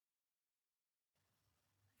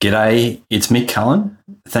G'day, it's Mick Cullen.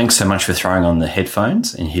 Thanks so much for throwing on the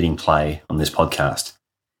headphones and hitting play on this podcast.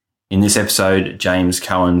 In this episode, James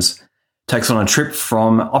Cohens takes on a trip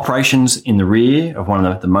from operations in the rear of one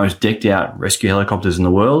of the most decked out rescue helicopters in the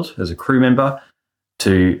world as a crew member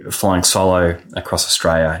to flying solo across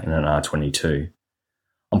Australia in an R22.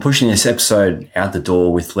 I'm pushing this episode out the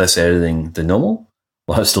door with less editing than normal,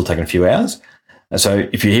 although it's still taking a few hours. So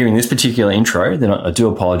if you're hearing this particular intro, then I do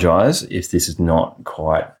apologise if this is not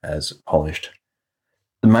quite as polished.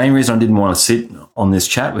 The main reason I didn't want to sit on this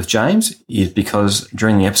chat with James is because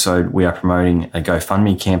during the episode we are promoting a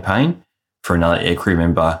GoFundMe campaign for another aircrew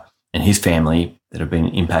member and his family that have been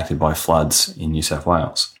impacted by floods in New South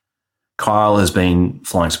Wales. Kyle has been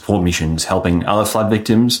flying support missions helping other flood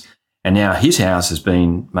victims, and now his house has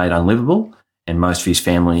been made unlivable and most of his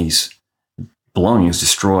family's belongings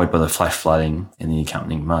destroyed by the flash flooding and the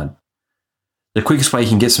accompanying mud. The quickest way you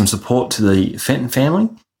can get some support to the Fenton family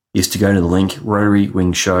is to go to the link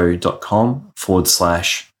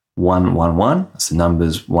rotarywingshow.com/111. That's the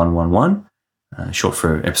numbers 111, short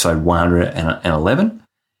for episode 111.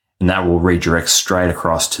 And that will redirect straight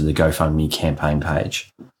across to the GoFundMe campaign page.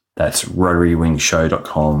 That's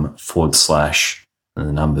rotarywingshow.com/ and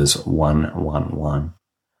the numbers 111.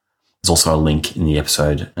 There's also a link in the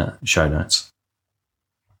episode show notes.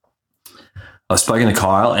 I've spoken to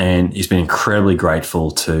Kyle and he's been incredibly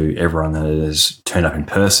grateful to everyone that has turned up in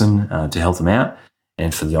person to help them out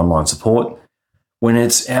and for the online support. When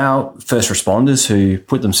it's our first responders who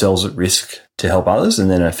put themselves at risk to help others and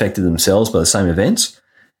then are affected themselves by the same events,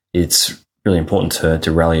 it's really important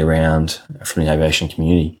to rally around from the aviation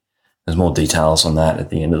community. There's more details on that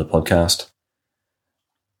at the end of the podcast.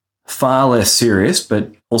 Far less serious,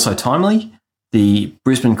 but also timely, the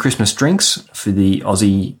Brisbane Christmas drinks for the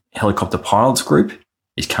Aussie Helicopter Pilots Group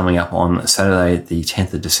is coming up on Saturday, the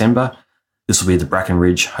 10th of December. This will be at the Bracken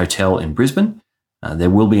Ridge Hotel in Brisbane. There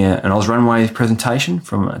will be an Oz Runway presentation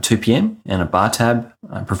from 2 p.m. and a bar tab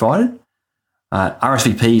provided.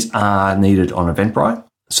 RSVPs are needed on Eventbrite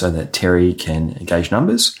so that Terry can gauge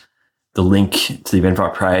numbers. The link to the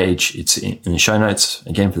Eventbrite page, it's in the show notes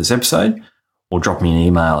again for this episode, or drop me an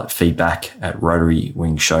email at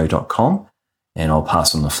feedback@rotarywingshow.com and I'll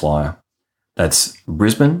pass on the flyer. That's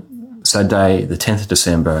Brisbane, Saturday, the 10th of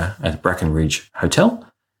December at the Bracken Ridge Hotel.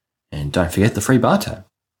 And don't forget the free bar tab.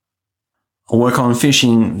 I'll work on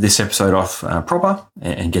finishing this episode off proper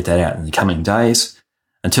and get that out in the coming days.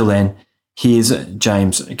 Until then, here's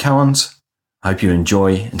James Cohens. I hope you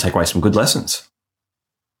enjoy and take away some good lessons.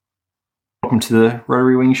 Welcome to the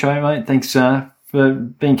Rotary Wing Show, mate. Thanks for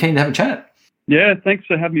being keen to have a chat. Yeah, thanks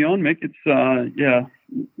for having me on, Mick. It's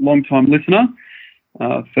long-time listener,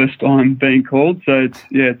 first time being called. So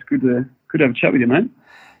it's good to have a chat with you, mate.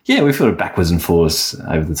 Yeah, we've sort of backwards and forwards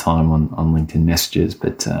over the time on LinkedIn messages,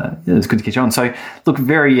 but it's good to get you on. So, look,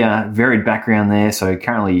 very varied background there. So,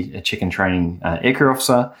 currently a chicken training aircrew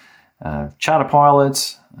officer, charter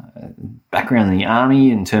pilot, background in the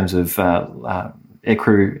Army in terms of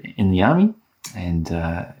aircrew in the Army and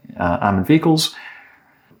armoured vehicles,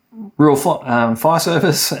 Rural Fire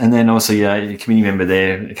Service, and then obviously a committee member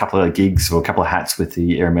there, a couple of gigs or a couple of hats with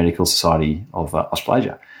the Aeromedical Society of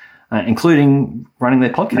Australasia, including running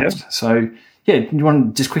their podcast. Yeah. So, do you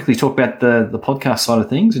want to just quickly talk about the podcast side of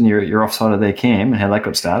things and your offside of their cam and how that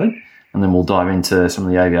got started? And then we'll dive into some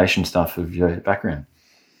of the aviation stuff of your background.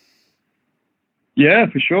 Yeah,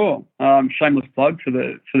 for sure. Shameless plug for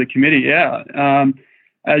the committee. Yeah.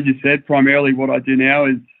 As you said, primarily what I do now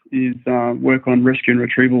is work on rescue and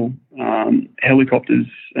retrieval helicopters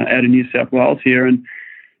out in New South Wales here. And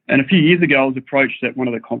a few years ago, I was approached at one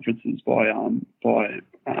of the conferences by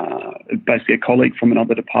basically a colleague from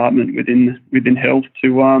another department within health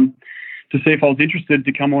to see if I was interested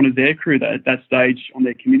to come on as aircrew. At that stage on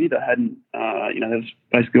their committee, they hadn't, there was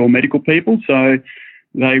basically all medical people, so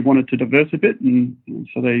they wanted to diverse a bit, and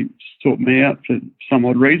so they sought me out for some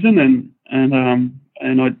odd reason, and I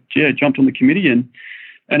jumped on the committee, and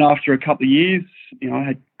after a couple of years, I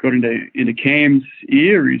had got into Cam's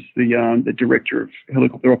ear, who's the director of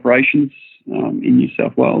helicopter operations in New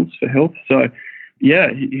South Wales for health. So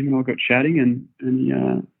him and I got chatting, and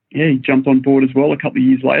he jumped on board as well a couple of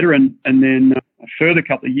years later, and then a further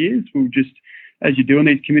couple of years, we were just, as you do in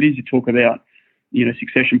these committees, you talk about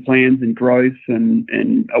succession plans and growth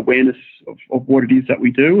and awareness of what it is that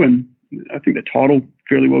we do. And I think the title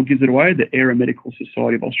fairly well gives it away, the Aeromedical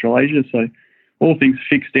Society of Australasia. So all things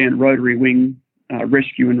fixed and rotary wing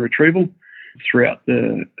rescue and retrieval throughout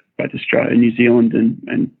both Australia and New Zealand.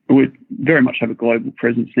 And we very much have a global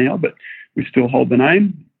presence now, but we still hold the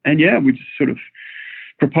name. And we just sort of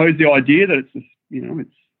proposed the idea that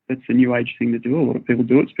it's that's a new age thing to do. A lot of people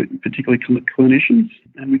do it, particularly clinicians.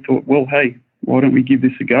 And we thought, well, hey, why don't we give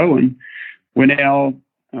this a go? And we're now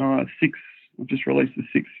I've just released the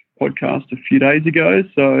 6th podcast a few days ago.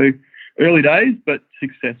 So early days, but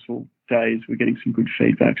successful days. We're getting some good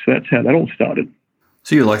feedback. So that's how that all started.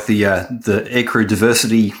 So you're like the aircrew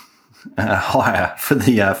diversity hire for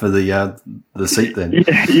the seat then.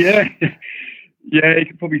 Yeah. Yeah, you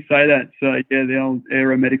could probably say that. So yeah, the old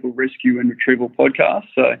Aeromedical Rescue and Retrieval podcast.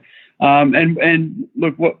 So and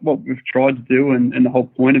look, what we've tried to do, and the whole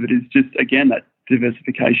point of it is just, again, that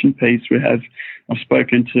diversification piece. I've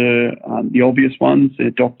spoken to the obvious ones, they're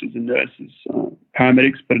doctors and nurses,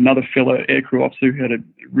 paramedics, but another fellow aircrew officer who had a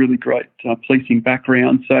really great policing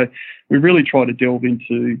background. So we really try to delve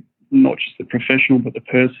into not just the professional, but the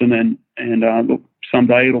person. And look,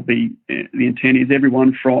 someday it'll be, the intent is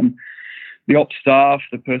everyone from the ops staff,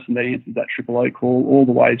 the person that answers that 000 call, all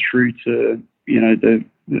the way through to,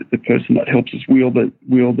 the person that helps us wheel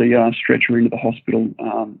the stretcher into the hospital.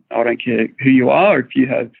 I don't care who you are. If you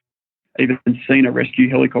have even seen a rescue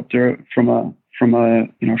helicopter from a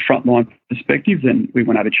frontline perspective, then we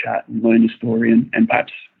want to have a chat and learn your story, and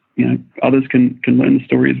perhaps others can learn the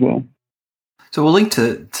story as well. So we'll link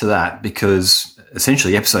to that, because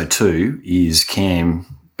essentially episode 2 is Cam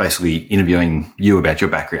basically interviewing you about your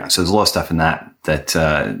background. So there's a lot of stuff in that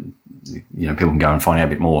people can go and find out a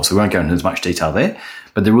bit more. So we won't go into as much detail there.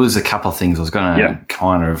 But there was a couple of things I was going to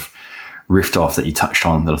kind of riff off that you touched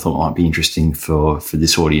on that I thought might be interesting for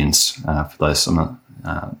this audience, for those some of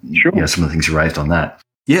the things you raised on that.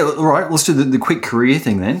 Yeah, all right. Let's do the quick career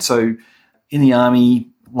thing then. So in the Army,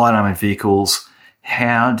 light armoured vehicles,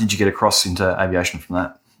 how did you get across into aviation from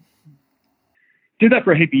that? Did that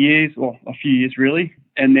for a heap of years, or a few years really,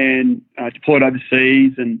 and then deployed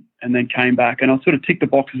overseas and then came back, and I sort of ticked the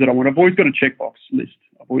boxes that I want. I've always got a checkbox list.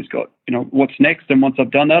 I've always got, what's next, and once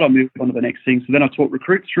I've done that, I'll move on to the next thing. So then I taught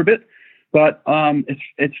recruits for a bit, but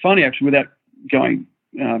it's funny actually, without going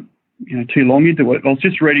too long into it. I was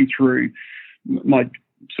just reading through my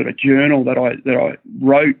sort of journal that I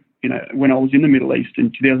wrote, when I was in the Middle East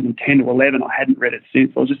in 2010 to 11. I hadn't read it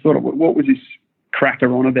since. I just thought, what was this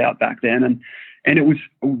cracker on about back then? And it was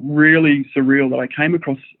really surreal that I came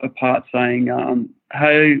across a part saying,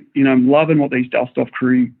 hey, I'm loving what these dust-off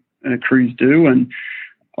crews do, and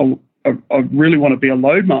I really want to be a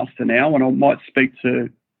loadmaster now, and I might speak to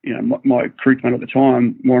my crew mate at the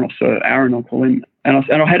time, Warrant Officer Aaron, I'll call him, and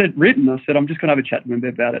I had it written. I said, I'm just going to have a chat with him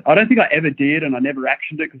about it. I don't think I ever did, and I never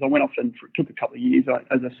actioned it because I went off and it took a couple of years.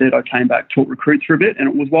 As I said, I came back, taught recruits for a bit, and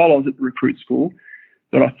it was while I was at the recruit school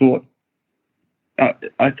that I thought,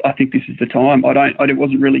 I think this is the time. I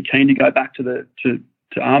wasn't really keen to go back to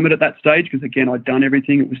armoured at that stage because, again, I'd done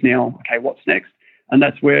everything. It was now, okay, what's next? And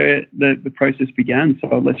that's where the process began. So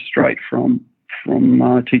I left straight from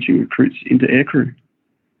teaching recruits into aircrew.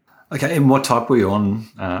 Okay, and what type were you on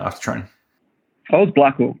after training? I was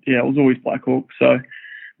Black Hawk. Yeah, I was always Black Hawk. So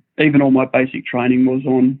even all my basic training was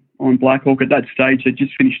on Black Hawk. At that stage, I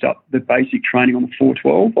just finished up the basic training on the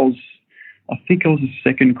 412. I think I was the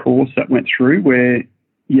second course that went through where,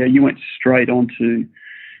 you went straight onto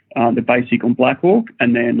the basic on Black Hawk,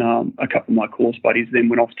 and then a couple of my course buddies then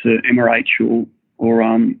went off to MRH or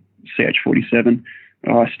CH-47.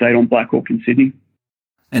 I stayed on Black Hawk in Sydney.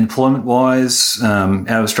 And deployment-wise, out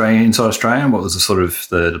of Australia, inside Australia, what was the sort of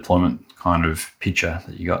the deployment kind of picture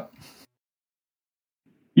that you got?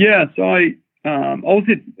 Yeah, so I was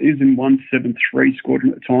in 173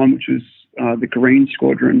 Squadron at the time, which was the Green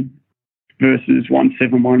Squadron, versus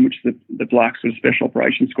 171, which is the black sort of Special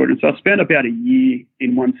Operations Squadron. So I spent about a year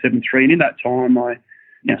in 173, and in that time I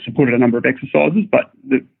supported a number of exercises, but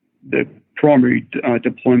the primary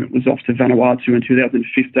deployment was off to Vanuatu in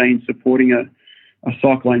 2015, supporting a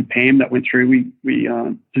cyclone PAM that went through. We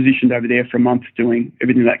positioned over there for a month doing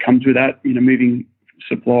everything that comes with that, moving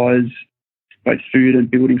supplies, both food and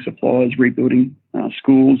building supplies, rebuilding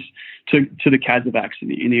schools to the Kazovacs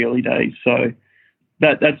in the early days. So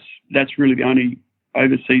that's really the only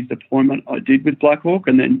overseas deployment I did with Black Hawk.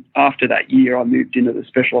 And then after that year, I moved into the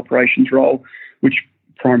Special Operations role, which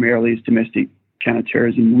primarily is domestic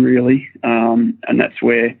counterterrorism, really. And that's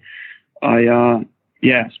where I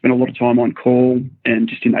spent a lot of time on call and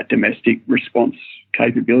just in that domestic response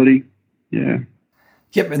capability. Yeah.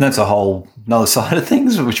 Yep, and that's a whole another side of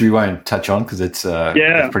things, which we won't touch on because it's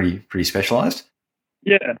pretty specialised.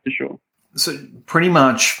 Yeah, for sure. So pretty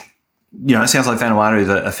much, it sounds like Vanuatu is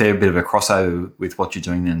a fair bit of a crossover with what you're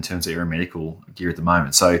doing then in terms of aeromedical gear at the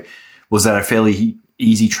moment. So was that a fairly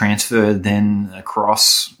easy transfer then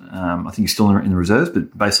across, I think you're still in the reserves,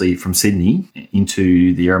 but basically from Sydney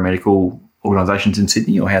into the aeromedical organisations in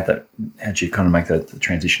Sydney, or how'd you kind of make the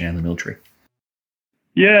transition out of the military?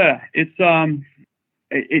 Yeah,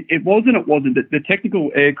 it wasn't. The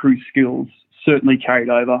technical aircrew skills certainly carried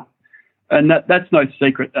over, and that's no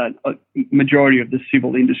secret that a majority of the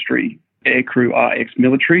civil industry aircrew are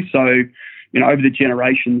ex-military. So, over the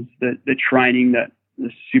generations, the training that the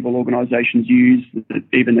civil organisations use,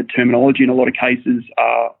 even the terminology in a lot of cases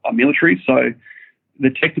are military. So the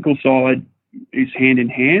technical side is hand in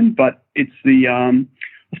hand, but it's I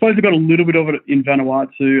suppose I got a little bit of it in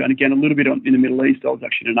Vanuatu, and again, a little bit in the Middle East. I was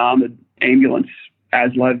actually in an armoured ambulance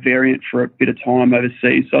ASLAV variant for a bit of time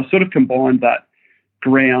overseas. So I sort of combined that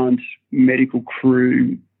ground medical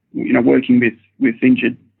crew, working with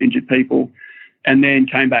injured people, and then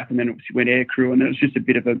came back and then obviously went air crew, and it was just a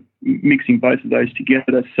bit of a mixing both of those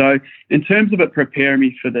together. So in terms of it preparing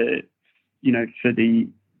me for the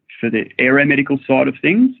aeromedical side of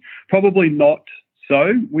things, probably not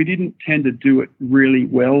so. We didn't tend to do it really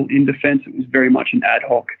well in defence. It was very much an ad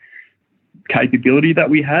hoc capability that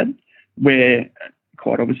we had, where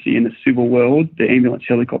quite obviously in the civil world, the ambulance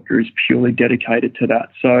helicopter is purely dedicated to that.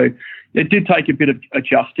 So it did take a bit of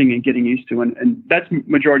adjusting and getting used to, and that's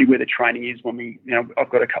majority where the training is. When I've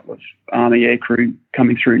got a couple of Army aircrew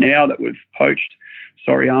coming through now that we've poached.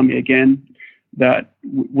 Sorry, Army again. That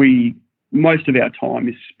most of our time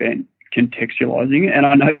is spent contextualising, and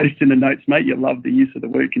I noticed in the notes, mate, you love the use of the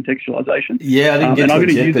word contextualisation. Yeah, I didn't get to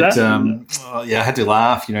it yet, but I had to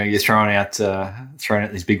laugh. You're throwing out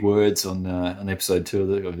these big words on episode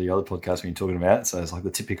 2 of the other podcast when you're talking about it. So it's like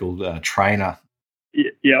the typical trainer.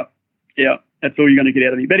 Yeah, that's all you're going to get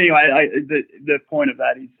out of me. But anyway, the point of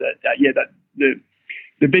that is that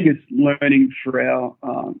the biggest learning for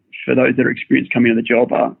those that are experienced coming into the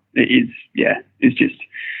job is just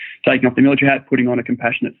taking off the military hat, putting on a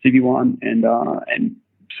compassionate civvy one, and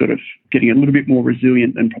sort of getting a little bit more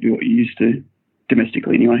resilient than probably what you're used to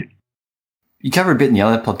domestically anyway. You cover a bit in the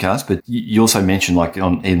other podcast, but you also mentioned, like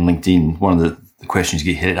in LinkedIn, one of the questions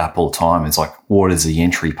you get hit up all the time is like, what is the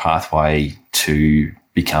entry pathway to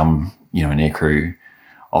become, an aircrew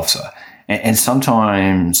officer? And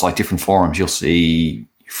sometimes, like different forums, you'll see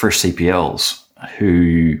fresh CPLs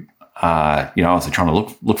who are, also trying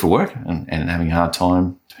to look for work and having a hard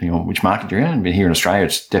time, depending on which market you're in. But here in Australia,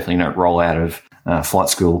 it's definitely not roll out of flight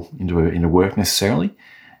school into work necessarily.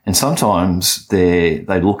 And sometimes they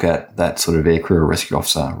look at that sort of aircrew or rescue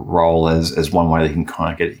officer role as one way they can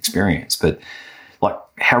kind of get experience. But like,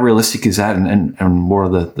 how realistic is that? And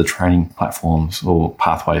what are the training platforms or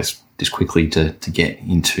pathways just quickly to get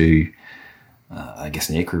into, I guess,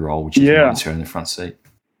 an aircrew role, which is not necessarily in the front seat?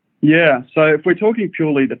 Yeah. So if we're talking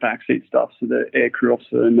purely the backseat stuff, so the aircrew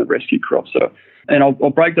officer and the rescue crew officer, and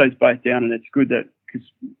I'll break those both down, and it's good that because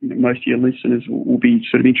most of your listeners will be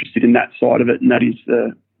sort of interested in that side of it, and that is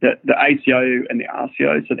the ACO and the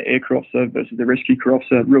RCO, so the aircrew officer versus the rescue crew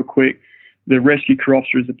officer. Real quick, the rescue crew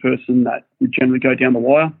officer is the person that would generally go down the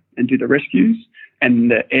wire and do the rescues,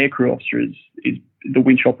 and the aircrew officer is the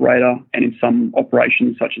winch operator, and in some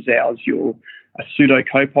operations such as ours, you're a pseudo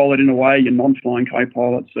co-pilot in a way, you're non-flying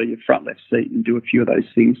co-pilot, so you're front left seat and do a few of those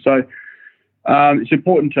things. So it's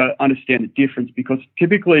important to understand the difference, because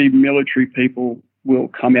typically military people will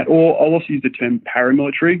come out, or I'll also use the term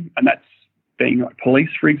paramilitary, and that's being like police,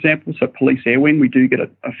 for example. So police air wing, we do get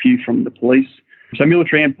a few from the police. So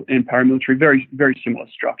military and paramilitary, very, very similar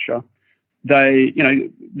structure. They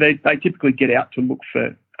typically get out to look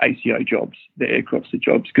for ACO jobs, the aircrew officer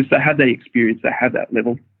jobs, because they have the experience, they have that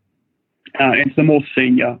level. It's the more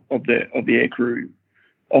senior of the aircrew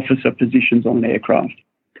officer positions on an aircraft.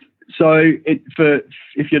 So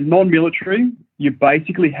if you're non-military, you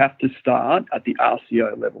basically have to start at the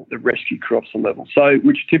RCO level, the rescue crew officer level. So,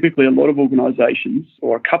 which typically a lot of organisations,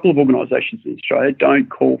 or a couple of organisations in Australia, don't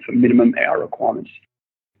call for minimum hour requirements.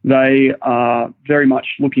 They are very much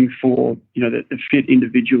looking for, the fit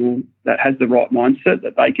individual that has the right mindset,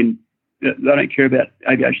 that they don't care about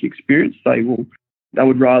aviation experience. They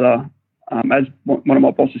would rather, as one of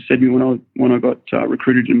my bosses said to me when I got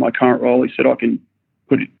recruited in my current role, he said, I can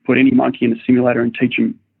put any monkey in a simulator and teach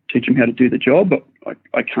him how to do the job, but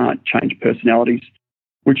I can't change personalities,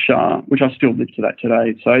 which I still live to that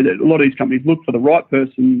today. So a lot of these companies look for the right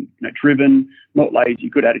person, driven, not lazy,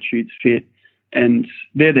 good attitudes, fit, and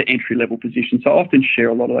they're the entry level positions. So I often share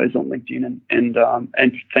a lot of those on LinkedIn,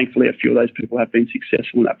 and thankfully a few of those people have been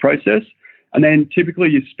successful in that process. And then typically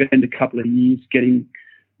you spend a couple of years getting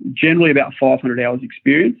generally about 500 hours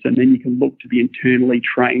experience, and then you can look to be internally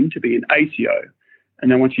trained to be an ACO. And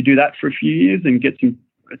then once you do that for a few years and get some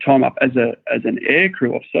time up as an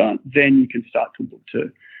aircrew officer, then you can start to look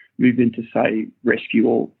to moved into, say, rescue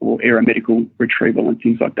or aeromedical retrieval and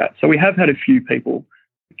things like that. So we have had a few people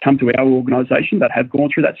come to our organisation that have gone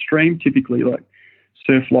through that stream, typically like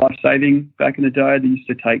surf lifesaving back in the day. They used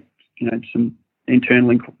to take, some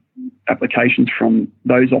internal applications from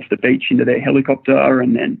those off the beach into their helicopter,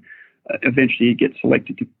 and then eventually you get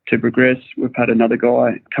selected to progress. We've had another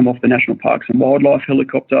guy come off the National Parks and Wildlife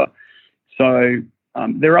helicopter. So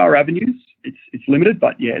there are avenues. It's limited,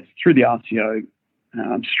 but yeah, it's through the RCO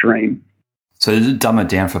stream. So to dumb it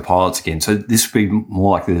down for pilots again, so this would be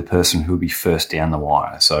more likely the person who would be first down the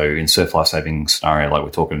wire. So in surf lifesaving scenario, like we're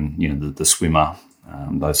talking, the swimmer,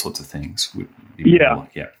 those sorts of things. Would be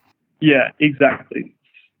Yeah, exactly.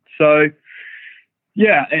 So,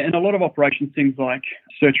 yeah, and a lot of operations, things like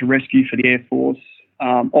search and rescue for the Air Force,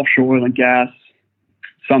 offshore oil and gas,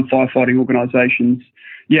 some firefighting organisations.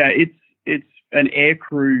 Yeah, it's an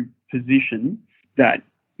aircrew position that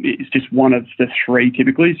is just one of the three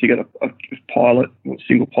typically. So you got a pilot or a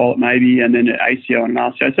single pilot maybe, and then an ACO and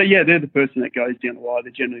an RCO. So yeah, they're the person that goes down the wire.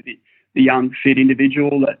 They're generally the young, fit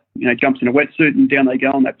individual that jumps in a wetsuit and down they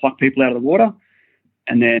go and they pluck people out of the water,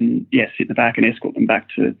 and then sit in the back and escort them back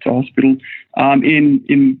to hospital.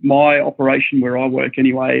 In my operation where I work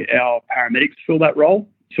anyway, our paramedics fill that role.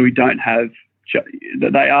 So we don't have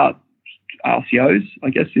they are RCOs, I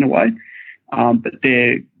guess, in a way, but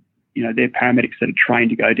they're paramedics that are trained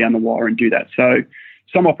to go down the wire and do that. So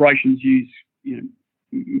some operations use,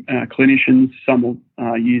 clinicians. Some will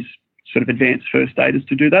use sort of advanced first aiders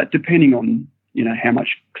to do that, depending on, how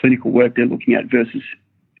much clinical work they're looking at versus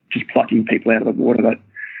just plucking people out of the water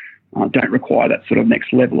that don't require that sort of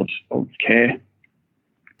next level of care.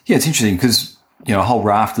 Yeah, it's interesting because, a whole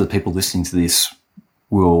raft of the people listening to this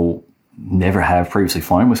will never have previously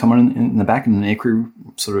flown with someone in the back in an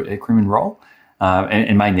aircrewman role.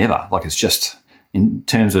 And may never. Like, it's just in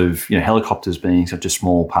terms of helicopters being such a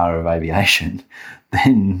small part of aviation,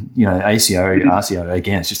 then ACO, RCO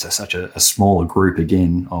again, it's just such a smaller group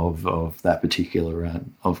again of that particular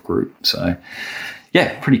of group. So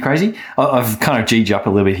yeah, pretty crazy. I've kind of G'd you up a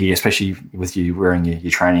little bit here, especially with you wearing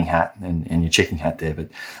your training hat and your checking hat there. But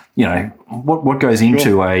what goes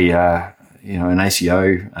into an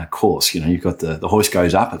ACO course? You've got the hoist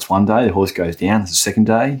goes up, it's one day, the hoist goes down, it's the second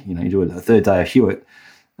day, you do it the third day of Hewitt,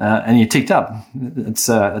 and you're ticked up. That's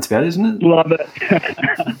about it, isn't it? Love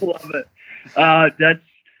it. Love it.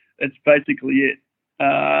 That's basically it.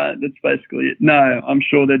 No, I'm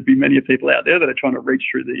sure there'd be many people out there that are trying to reach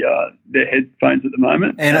through their headphones at the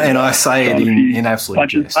the and I say it in absolute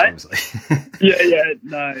jest, obviously.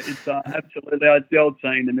 No, it's absolutely. It's the old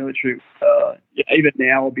saying in the military. Even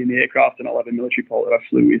now, I'll be in the aircraft and I'll have a military pilot that I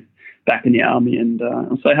flew with back in the army, and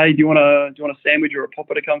I'll say, "Hey, do you want a sandwich or a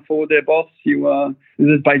popper to come forward there, boss?" This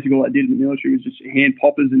is basically all I did in the military, was just hand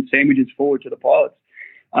poppers and sandwiches forward to the pilots.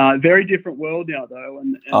 Very different world now, though.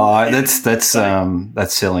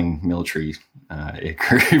 That's selling military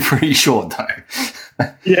aircrew pretty short, though.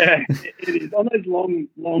 Yeah, it is. On those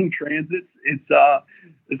long transits, it's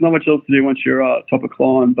there's not much else to do once you're top of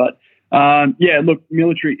climb. But look,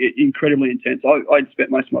 military incredibly intense. I spent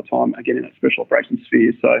most of my time again in that special operations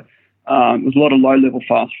sphere, so it was a lot of low-level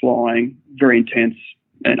fast flying, very intense,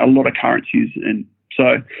 and a lot of currents used, and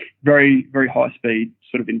so very, very high speed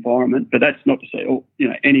sort of environment. But that's not to say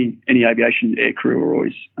any aviation aircrew are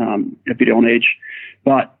always a bit on edge.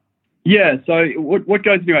 But yeah, so what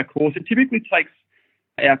goes into our course? It typically takes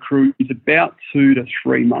our crews about 2 to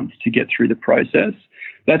 3 months to get through the process.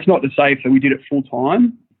 That's not to say if we did it full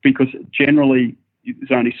time, because generally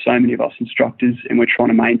there's only so many of us instructors, and we're trying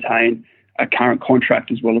to maintain a current contract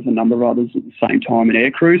as well as a number of others at the same time in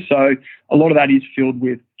aircrew. So a lot of that is filled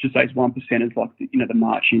with just those 1% is like the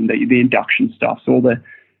marching, the induction stuff, so all the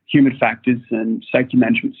human factors and safety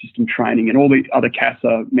management system training and all the other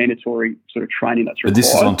CASA mandatory sort of training that's required. But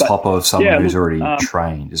this is on top of someone who's already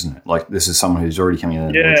trained, isn't it? Like, this is someone who's already coming out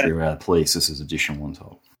of the military or out of the police. This is additional on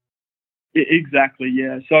top. Exactly,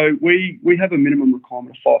 yeah. So we have a minimum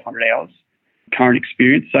requirement of 500 hours current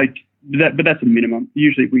experience. So but that's a minimum.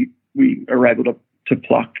 Usually we are able to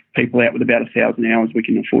pluck people out with about 1,000 hours. We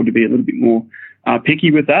can afford to be a little bit more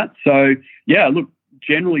picky with that. So yeah, look,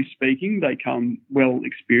 generally speaking, they come well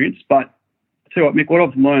experienced. But I tell you what, Mick, what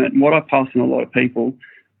I've learned and what I pass on a lot of people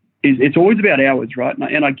is it's always about hours, right?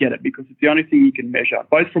 And I get it, because it's the only thing you can measure,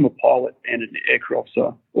 both from a pilot and an aircrew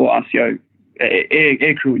officer or RCO,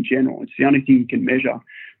 aircrew in general. It's the only thing you can measure.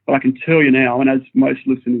 But I can tell you now, and as most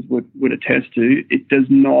listeners would attest to, it does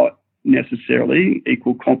not necessarily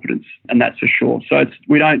equal competence, and that's for sure. So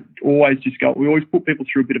we don't always just go. We always put people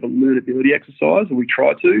through a bit of a learnability exercise, or we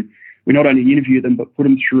try to, we not only interview them, but put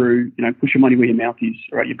them through, push your money where your mouth is.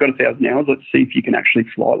 All right, you've got 1,000 hours. Let's see if you can actually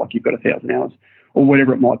fly like you've got 1,000 hours or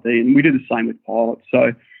whatever it might be. And we do the same with pilots.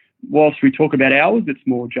 So whilst we talk about hours, it's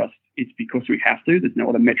more just, it's because we have to. There's no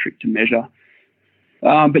other metric to measure.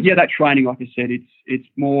 But yeah, that training, like I said, it's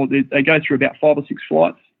more, they go through about 5 or 6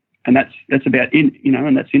 flights, and that's about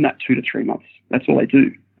and that's in that 2 to 3 months. That's all they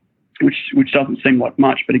do, which doesn't seem like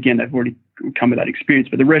much, but again, they've already come with that experience.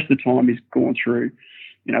 But the rest of the time is going through,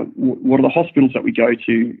 what are the hospitals that we go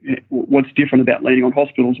to? What's different about landing on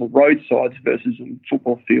hospitals or roadsides versus in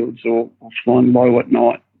football fields or flying low at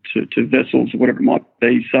night to vessels or whatever it might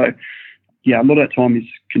be. So yeah, a lot of that time is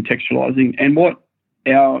contextualizing. And what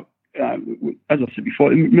our as I said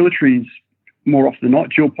before, the military is more often than not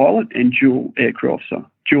dual pilot and dual aircrew officer,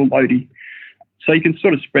 dual loadie. So you can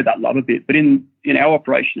sort of spread that love a bit. But in our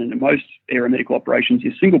operation and in most aeromedical operations,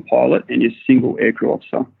 you're single pilot and you're single aircrew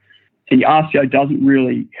officer. And your RCO doesn't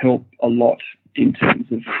really help a lot in terms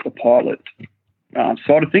of the pilot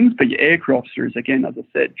side of things. But your aircrew officer is, again, as I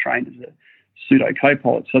said, trained as a pseudo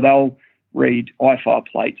co-pilot. So they'll read IFR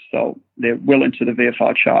plates. They're well into the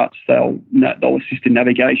VFR charts. They'll assist in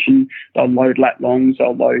navigation. They'll load lat longs.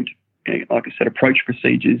 They'll load, like I said, approach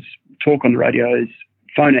procedures, talk on the radios,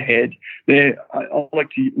 phone ahead. I like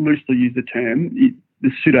to loosely use the term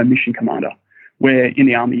the pseudo mission commander, where in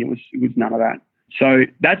the Army it was none of that. So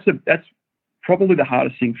that's probably the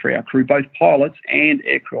hardest thing for our crew, both pilots and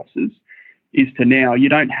aircrew officers, is to now you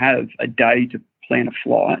don't have a day to plan a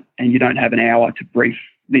flight and you don't have an hour to brief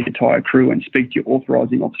the entire crew and speak to your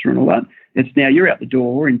authorising officer and all that. It's now you're out the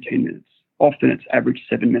door in 10 minutes. Often it's average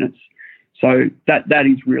 7 minutes. So that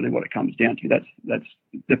is really what it comes down to. That's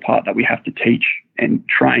the part that we have to teach and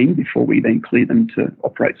train before we then clear them to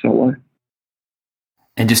operate solo.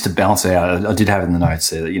 And just to balance out, I did have in the notes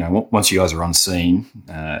there that, once you guys are on scene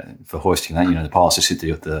for hoisting that, the pilots just sit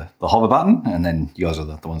there with the hover button, and then you guys are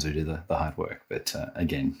the ones who do the hard work. But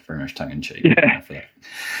again, very much tongue-in-cheek. Yeah. For that.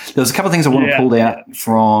 There's a couple of things I want to pull out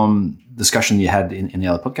from discussion you had in the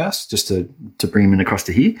other podcast, just to bring them in across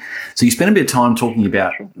to here. So you spent a bit of time talking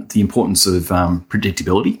about the importance of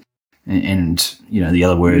predictability. And the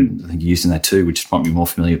other word I think you used in that too, which might be more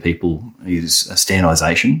familiar to people, is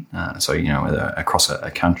standardisation. So whether across a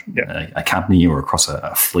company or across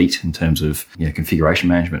a fleet in terms of configuration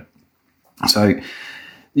management. So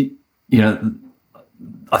I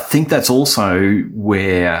think that's also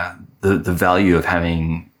where the value of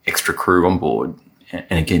having extra crew on board.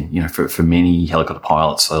 And again, for many helicopter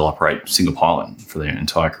pilots, they'll operate single pilot for their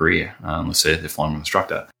entire career, unless they're flying with an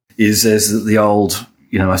instructor. Is there's the old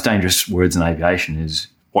most dangerous words in aviation is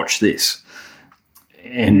watch this.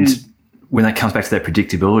 And when that comes back to that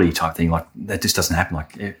predictability type thing, like that just doesn't happen.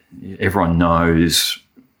 Like everyone knows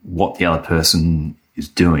what the other person is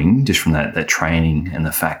doing just from that training and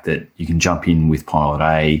the fact that you can jump in with pilot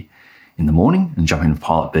A in the morning and jump in with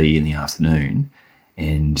pilot B in the afternoon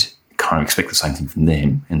and kind of expect the same thing from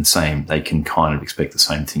them, and they can kind of expect the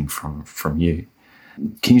same thing from you.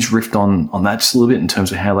 Can you just riff on that just a little bit in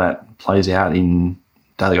terms of how that plays out in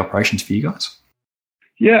daily operations for you guys?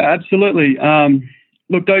 Yeah, absolutely.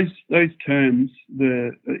 Look, those terms,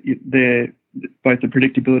 they're both the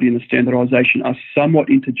predictability and the standardisation are somewhat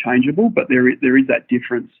interchangeable, but there is that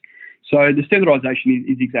difference. So the standardisation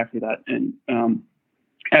is exactly that, and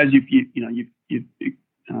as you've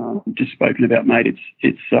just spoken about, mate,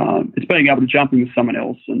 it's being able to jump in with someone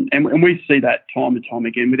else, and we see that time and time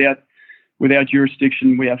again. With our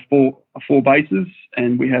jurisdiction, we have four bases,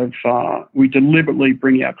 and we deliberately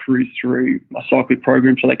bring our crews through a cyclic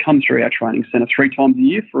program. So they come through our training centre 3 times a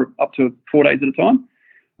year for up to 4 days at a time,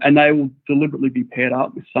 and they will deliberately be paired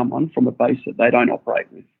up with someone from a base that they don't operate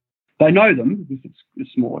with. They know them because it's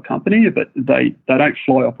a smaller company, but they don't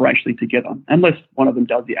fly operationally together unless one of them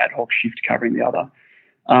does the ad hoc shift covering the other.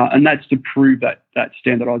 And that's to prove that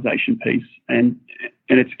standardisation piece. And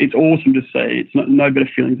it's awesome to see. It's no better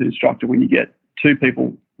feeling as an instructor when you get 2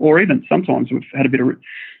 people, or even sometimes we've had a bit of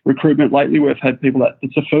recruitment lately where we've had people that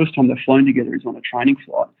it's the first time they've flown together is on a training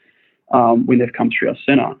flight when they've come through our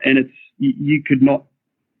centre. And you'd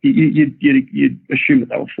assume that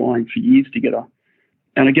they were flying for years together.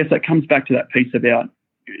 And I guess that comes back to that piece about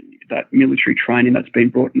that military training that's been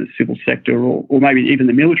brought in the civil sector, or maybe even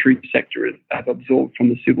the military sector have absorbed from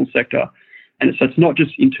the civil sector. And so it's not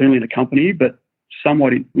just internally in a company, but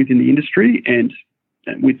somewhat within the industry and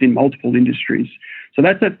within multiple industries. So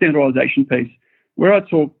that's that standardisation piece. Where I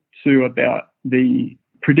talk to about the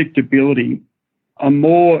predictability, I'm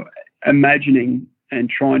more imagining and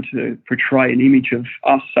trying to portray an image of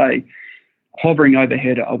us, say, hovering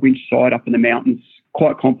overhead a winch site up in the mountains,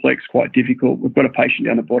 quite complex, quite difficult. We've got a patient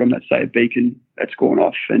down the bottom that's, say, a beacon that's gone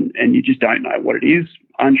off, and you just don't know what it is,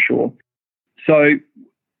 unsure. So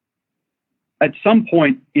at some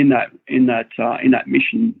point in that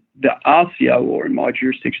mission, the RCO, or in my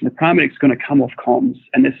jurisdiction, the paramedic's going to come off comms,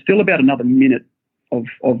 and there's still about another minute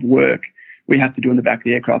of work we have to do in the back of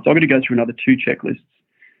the aircraft. So I've got to go through another 2 checklists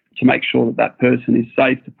to make sure that that person is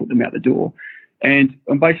safe to put them out the door. And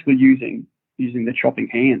I'm basically using the chopping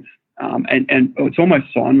hands. And it's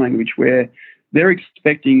almost sign language, where they're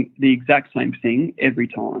expecting the exact same thing every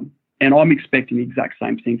time, and I'm expecting the exact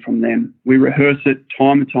same thing from them. We rehearse it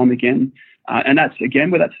time and time again, and that's, again,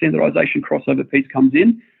 where that standardisation crossover piece comes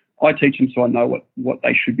in. I teach them so I know what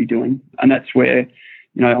they should be doing, and that's where,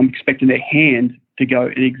 I'm expecting their hand to go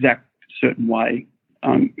an exact certain way.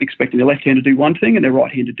 I'm expecting their left hand to do one thing and their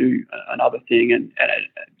right hand to do another thing, and at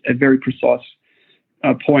a very precise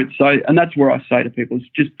point. So, and that's where I say to people, is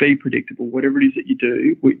just be predictable. Whatever it is that you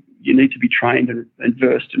do, you need to be trained and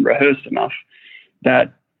versed and rehearsed enough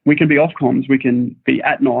that we can be off comms, we can be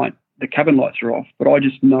at night, the cabin lights are off, but I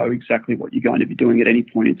just know exactly what you're going to be doing at any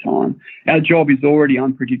point in time. Our job is already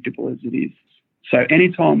unpredictable as it is. So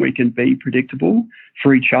anytime we can be predictable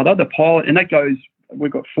for each other, the pilot, and that goes, we've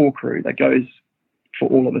got 4 crew, that goes for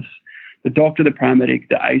all of us. The doctor, the paramedic,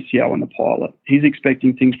 the ACO, and the pilot. He's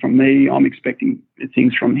expecting things from me. I'm expecting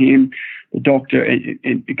things from him. The doctor, and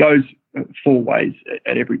it goes 4 ways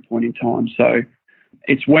at every point in time. So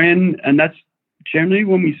it's and that's generally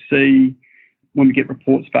when we get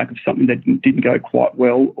reports back of something that didn't go quite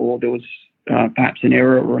well, or there was perhaps an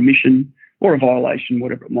error or a mission or a violation,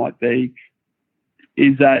 whatever it might be,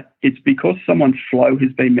 is that it's because someone's flow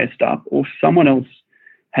has been messed up, or someone else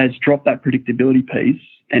has dropped that predictability piece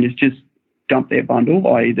and has just dumped their bundle,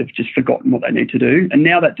 i.e. they've just forgotten what they need to do. And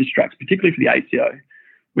now that distracts, particularly for the ACO.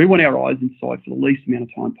 We want our eyes inside for the least amount of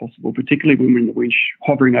time possible, particularly when we're in the winch,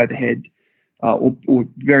 hovering overhead or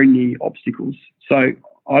very near obstacles. So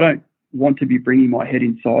I don't want to be bringing my head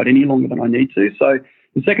inside any longer than I need to. So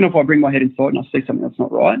the second if I bring my head inside and I see something that's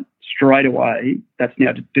not right, straight away, that's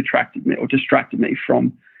now distracted me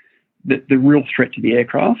from the real threat to the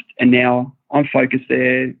aircraft. And now I'm focused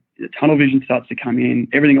there. The tunnel vision starts to come in.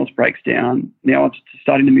 Everything else breaks down. Now I'm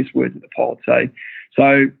starting to miss words that the pilot say.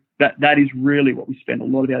 So that is really what we spend a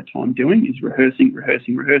lot of our time doing, is rehearsing,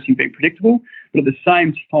 being predictable, but at the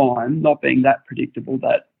same time not being that predictable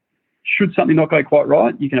that should something not go quite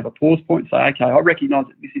right, you can have a pause point and say, okay, I recognise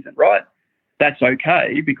that this isn't right. That's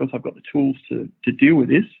okay, because I've got the tools to deal with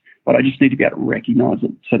this, but I just need to be able to recognise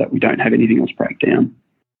it so that we don't have anything else break down.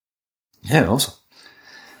 Yeah, awesome.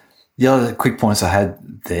 The other quick points I had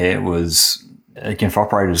there was, again, for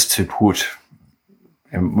operators to put,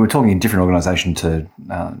 and we're talking in different organisation to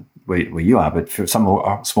where you are, but for some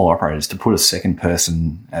small operators, to put a second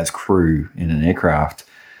person as crew in an aircraft,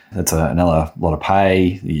 that's another lot of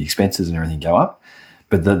pay, the expenses and everything go up.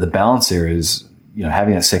 But the balance there is,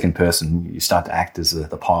 having a second person, you start to act as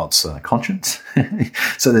the pilot's conscience.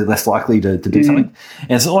 So they're less likely to do something.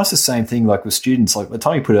 And it's almost the same thing like with students. Like by the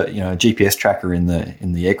time you put a GPS tracker in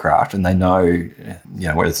the aircraft, and they know,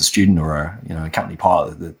 whether it's a student or a company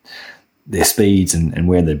pilot, that their speeds and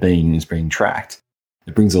where they're being is being tracked,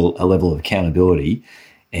 it brings a level of accountability.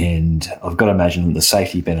 And I've got to imagine the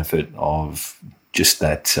safety benefit of just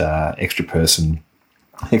that extra person,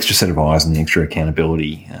 extra set of eyes, and the extra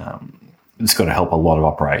accountability. It's got to help a lot of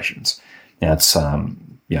operations. Now it's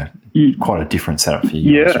quite a different setup for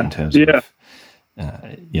you guys in terms of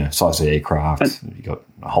size of the aircraft. You've got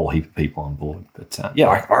a whole heap of people on board. But I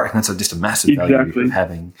reckon that's just a massive value of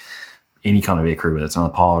having any kind of aircrew, whether it's on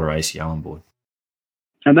a pilot or ACO on board.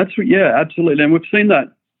 And that's absolutely. And we've seen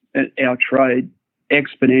that our trade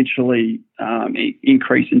exponentially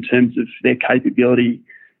increase in terms of their capability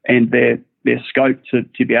and their scope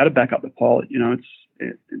to be able to back up the pilot. It's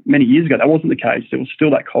many years ago that wasn't the case. There was still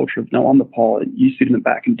that culture of, no, I'm the pilot, you sit in the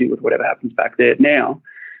back and deal with whatever happens back there. Now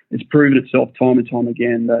it's proven itself time and time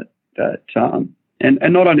again that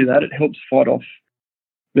and not only that, it helps fight off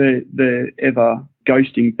the ever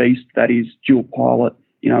ghosting beast that is dual pilot,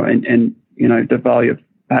 and the value of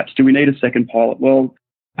perhaps, do we need a second pilot? Well,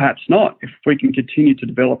 perhaps not. If we can continue to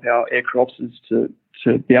develop our aircrew officers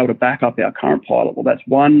to be able to back up our current pilot, well, that's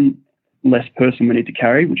one less person we need to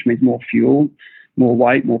carry, which means more fuel, more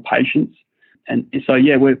weight, more patience. And so,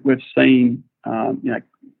 we've seen,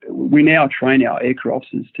 we now train our aircrew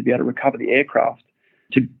officers to be able to recover the aircraft,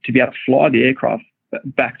 to be able to fly the aircraft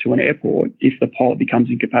back to an airport if the pilot becomes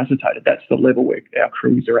incapacitated. That's the level where our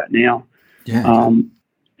crews are at now. Yeah.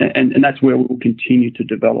 And that's where we'll continue to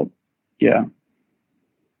develop. Yeah.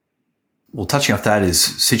 Well, touching off that is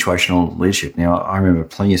situational leadership. Now, I remember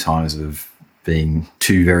plenty of times of being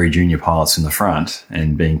two very junior pilots in the front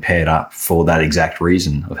and being paired up for that exact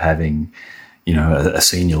reason of having, a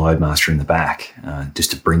senior loadmaster in the back,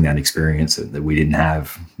 just to bring that experience that we didn't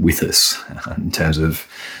have with us in terms of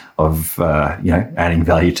adding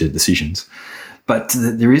value to decisions. But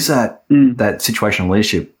there is that situational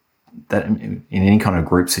leadership that in any kind of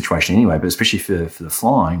group situation anyway, but especially for the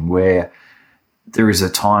flying, where there is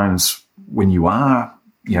at times when you are,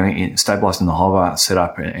 stabilized in the hover, set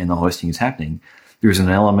up and the hoisting is happening, there is an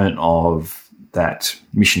element of that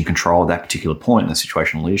mission control at that particular point, the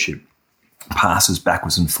situational leadership passes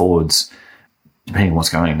backwards and forwards depending on what's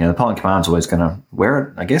going on. Now, the pilot command is always going to wear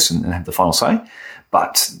it, I guess, and have the final say,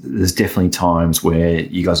 but there's definitely times where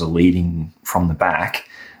you guys are leading from the back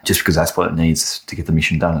just because that's what it needs to get the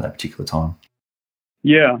mission done at that particular time.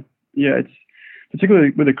 Yeah, it's particularly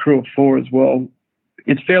with a crew of 4 as well.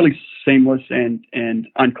 It's fairly seamless and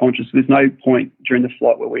unconscious. There's no point during the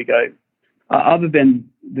flight where we go, other than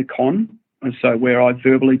the con, so where I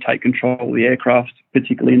verbally take control of the aircraft,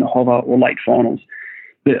 particularly in the hover or late finals.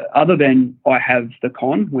 Other than I have the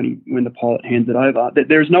con when the pilot hands it over,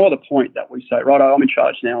 there is no other point that we say, right, I'm in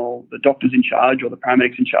charge now, or the doctor's in charge, or the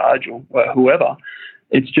paramedic's in charge, or whoever.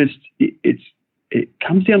 It's just it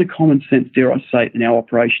comes down to common sense, dare I say, in our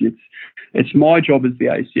operation. It's my job as the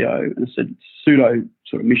ACO, and I said pseudo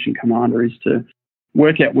sort of mission commander, is to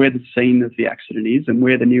work out where the scene of the accident is and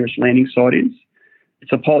where the nearest landing site is.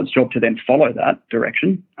 It's a pilot's job to then follow that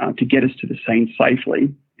direction to get us to the scene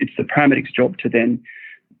safely. It's the paramedic's job to then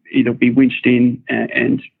either be winched in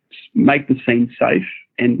and make the scene safe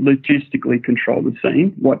and logistically control the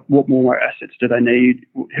scene. What more assets do they need?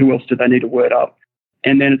 Who else do they need to word up?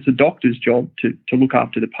 And then it's the doctor's job to look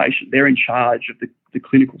after the patient. They're in charge of the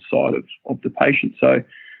clinical side of the patient. So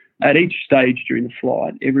at each stage during the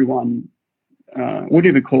flight, everyone, wouldn't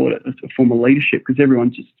even call it a form of leadership, because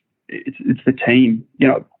everyone's just, it's the team.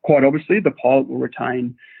 Quite obviously the pilot will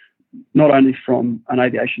retain, not only from an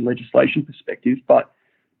aviation legislation perspective, but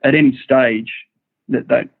at any stage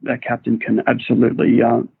that captain can absolutely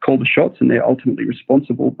call the shots, and they're ultimately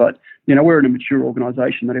responsible. But we're in a mature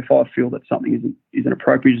organisation that if I feel that something isn't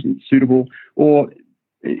appropriate, isn't suitable, or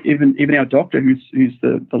even our doctor, who's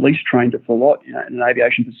the least trained of the lot, in an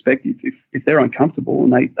aviation perspective, if they're uncomfortable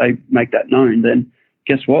and they make that known, then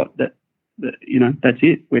guess what? That's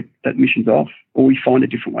it. That mission's off, or we find a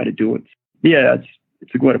different way to do it. Yeah,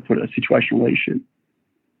 it's a good way to put it, a situational leadership.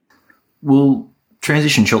 We'll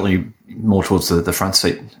transition shortly more towards the front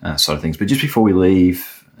seat side of things, but just before we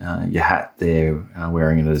leave your hat there,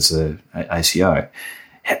 wearing it as a ACO,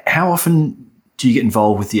 how often do you get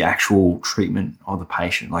involved with the actual treatment of the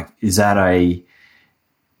patient? Like, is that a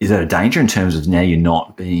danger in terms of now you're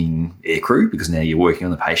not being aircrew because now you're working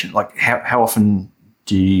on the patient? Like, how often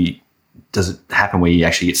does it happen where you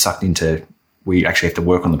actually get sucked into where you actually have to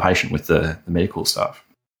work on the patient with the medical stuff?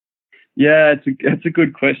 Yeah, it's a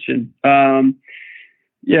good question.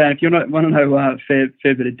 If you want to know a fair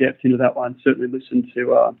bit of depth into that one, certainly listen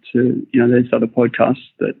to there's other podcasts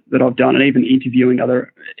that I've done, and even interviewing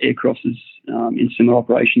other aircrofters in similar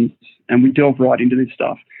operations, and we delve right into this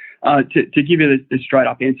stuff. To give you the straight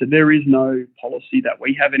up answer, there is no policy that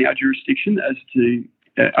we have in our jurisdiction as to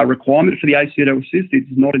a requirement for the ACO to assist. It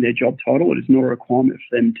is not in their job title. It is not a requirement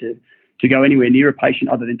for them to go anywhere near a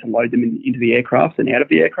patient other than to load them into the aircraft and out of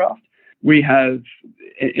the aircraft. We have,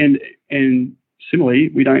 and similarly,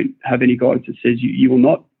 we don't have any guidance that says you will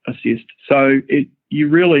not assist. So you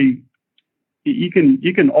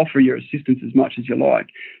can offer your assistance as much as you like.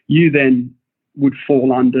 You then would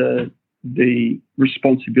fall under the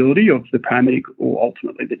responsibility of the paramedic or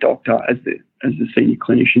ultimately the doctor as the senior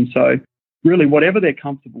clinician. So really, whatever they're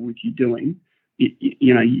comfortable with you doing,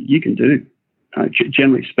 you can do.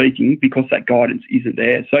 Generally speaking, because that guidance isn't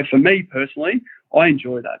there. So for me personally, I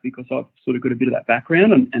enjoy that because I've sort of got a bit of that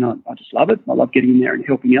background and I just love it. I love getting in there and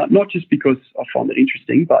helping out, not just because I find it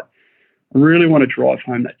interesting, but I really want to drive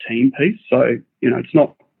home that team piece. So, it's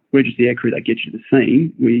not we're just the aircrew that gets you to the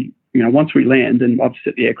scene. We, once we land and I've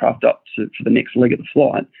set the aircraft up for the next leg of the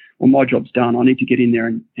flight, well, my job's done. I need to get in there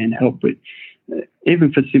and help with,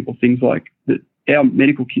 even for simple things like our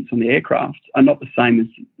medical kits on the aircraft are not the same as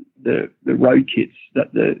the road kits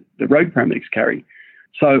that the road paramedics carry.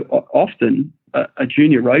 So often a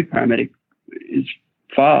junior road paramedic is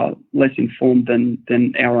far less informed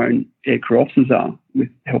than our own aircrew officers are with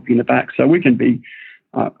helping in the back. So we can be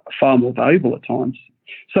far more valuable at times.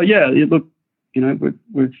 So yeah, look,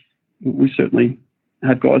 we certainly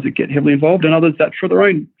have guys that get heavily involved and others that for their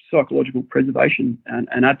own psychological preservation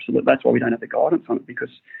and absolute. That's why we don't have the guidance on it, because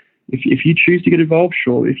if you choose to get involved,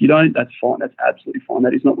 sure. If you don't, that's fine. That's absolutely fine.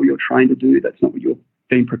 That is not what you're trained to do. That's not what you're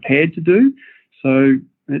been prepared to do. So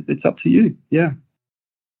it's up to you. Yeah.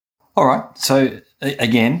 All right. So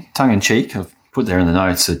again, tongue in cheek, I've put there in the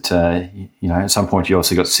notes that at some point you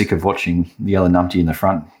also got sick of watching the yellow numpty in the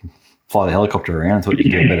front fly the helicopter around and thought you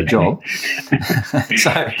could do a better job.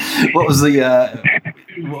 So what was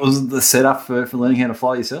the setup for learning how to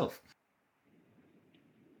fly yourself?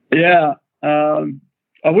 Yeah.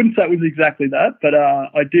 I wouldn't say it was exactly that, but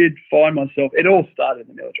I did find myself, it all started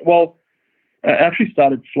in the military. Well, I actually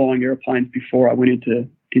started flying airplanes before I went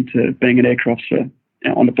into being an aircraft officer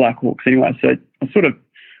on the Black Hawks anyway. So I sort of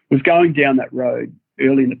was going down that road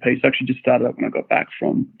early in the piece. I actually just started up when I got back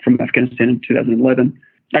from Afghanistan in 2011.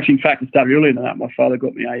 Actually, in fact, it started earlier than that. My father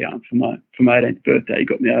got me for my 18th birthday. He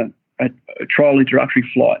got me a trial introductory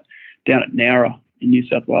flight down at Nowra in New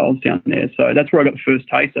South Wales down there. So that's where I got the first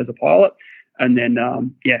taste as a pilot. And then,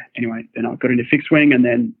 then I got into fixed wing and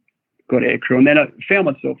then got aircrew. And then I found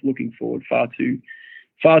myself looking forward far too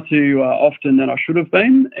often than I should have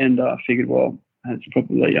been. And I figured, well, it's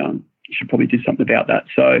probably should probably do something about that.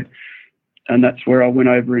 So, and that's where I went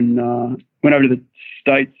over to the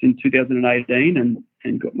States in 2018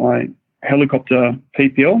 and got my helicopter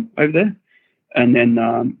PPL over there, and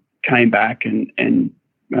then came back and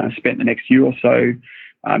spent the next year or so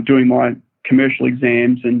doing my commercial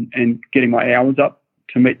exams and getting my hours up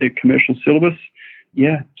to meet the commercial syllabus.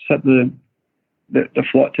 Yeah, sat the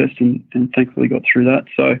flight test and thankfully got through that.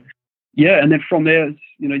 So, yeah, and then from there,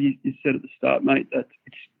 you said at the start, mate, that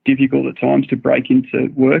it's difficult at times to break into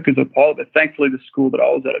work as a pilot. But thankfully, the school that I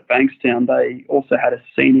was at Bankstown, they also had a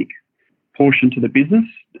scenic portion to the business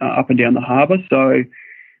up and down the harbour. So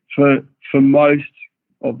for most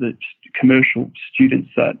of the commercial students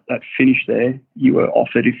that finished there, you were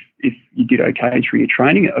offered, if you did okay through your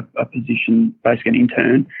training, a position, basically an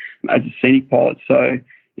intern as a scenic pilot. So,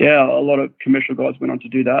 yeah, a lot of commercial guys went on to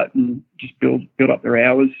do that and just build up their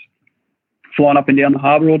hours. Flying up and down the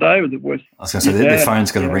harbour all day was the worst. I was going to say, their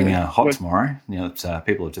phone's going to ring hot tomorrow.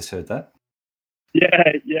 People have just heard that. Yeah.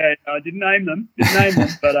 I didn't name them,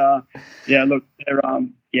 but yeah, look, they're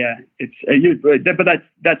but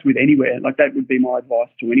that's with anywhere. Like, that would be my advice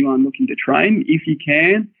to anyone looking to train. If you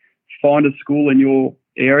can, find a school in your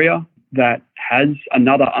area that has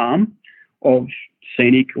another arm of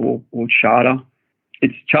scenic or charter.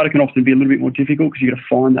 Charter can often be a little bit more difficult because you've got to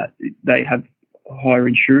find that they have higher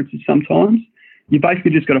insurances sometimes. You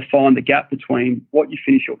basically just got to find the gap between what you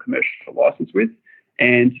finish your commercial license with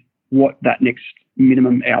and what that next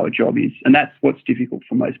minimum hour job is. And that's what's difficult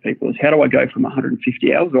for most people, is how do I go from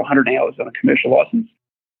 150 hours or 100 hours on a commercial license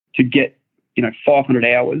to get 500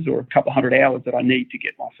 hours or a couple hundred hours that I need to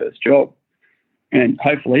get my first job. And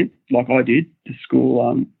hopefully, like I did, the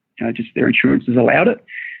school just their insurances allowed it,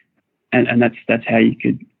 and that's how you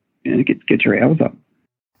could get your hours up.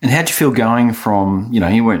 And how'd you feel going from,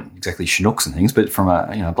 you weren't exactly Chinooks and things, but from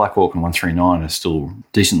a Black Hawk and 139 are still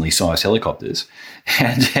decently sized helicopters.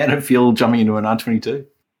 How did it feel jumping into an R-22?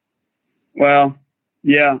 Well,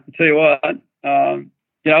 yeah, I'll tell you what,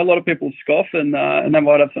 a lot of people scoff and they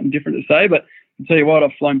might have something different to say, but I'll tell you what,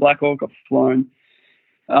 I've flown Black Hawk, I've flown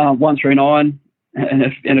 139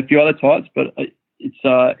 and a few other types, but it's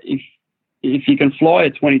if you can fly a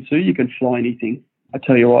 22, you can fly anything. I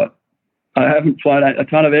tell you what. I haven't flown a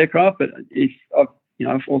ton of aircraft, but if I've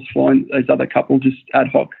also flown those other couple just ad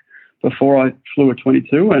hoc before I flew a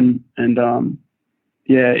 22, and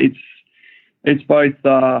it's both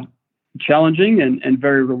challenging and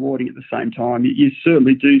very rewarding at the same time. You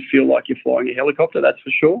certainly do feel like you're flying a helicopter, that's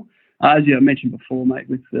for sure. As you mentioned before, mate,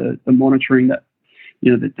 with the monitoring that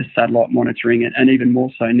the satellite monitoring, and even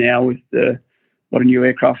more so now with a lot of new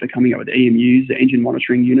aircraft are coming out with EMUs, the engine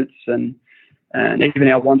monitoring units, and even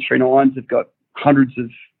our 139s have got hundreds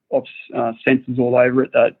of sensors all over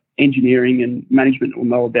it that engineering and management will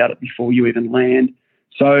know about it before you even land.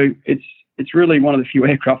 So it's really one of the few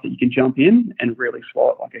aircraft that you can jump in and really fly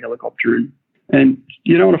it like a helicopter. And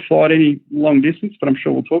you don't want to fly at any long distance, but I'm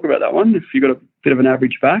sure we'll talk about that one if you've got a bit of an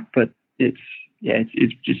average back. But it's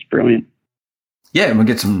just brilliant. Yeah, and we'll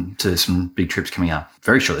get to some big trips coming up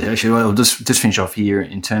very shortly. Actually, I'll just finish off here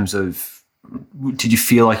in terms of, did you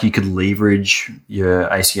feel like you could leverage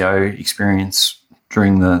your ACO experience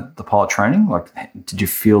during the pilot training? Like, did you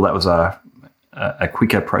feel that was a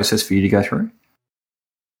quicker process for you to go through?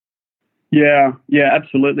 Yeah,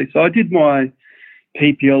 absolutely. So I did my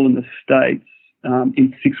PPL in the States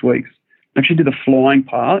in 6 weeks. I actually did the flying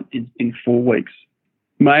part in 4 weeks,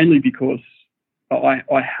 mainly because I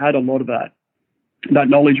had a lot of that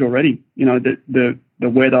knowledge already. The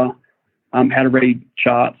weather, how to read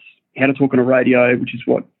charts, how to talk on a radio, which is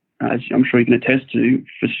what, as I'm sure you can attest to,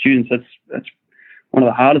 for students, that's one of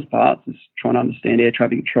the hardest parts is trying to understand air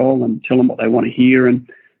traffic control and tell them what they want to hear, and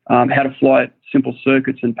how to fly simple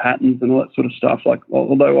circuits and patterns and all that sort of stuff. Like,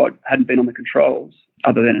 although I hadn't been on the controls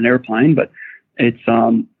other than an airplane, but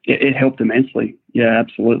it helped immensely. Yeah,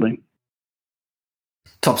 absolutely.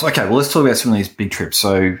 Tops. Okay, well, let's talk about some of these big trips.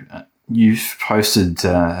 So you've posted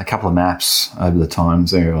a couple of maps over the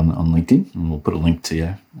times there on LinkedIn, and we'll put a link to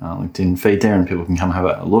your LinkedIn feed there, and people can come have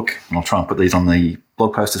a look. And I'll try and put these on the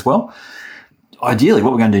blog post as well. Ideally,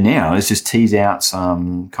 what we're going to do now is just tease out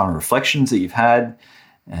some kind of reflections that you've had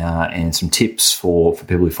and some tips for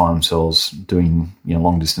people who find themselves doing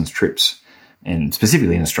long distance trips, and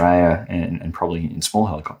specifically in Australia and probably in small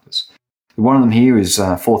helicopters. One of them here is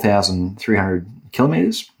 4,300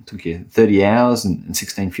 kilometres. It took you 30 hours and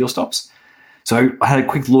 16 fuel stops. So I had a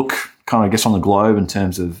quick look kind of, I guess, on the globe in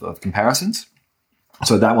terms of comparisons.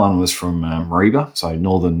 So that one was from Mareeba, so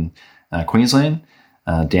northern Queensland,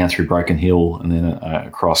 down through Broken Hill and then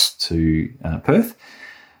across to Perth.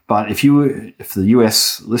 But for the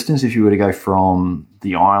US listeners, if you were to go from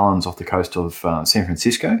the islands off the coast of San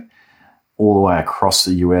Francisco all the way across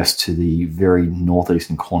the US to the very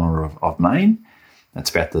northeastern corner of Maine, that's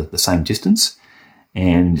about the same distance.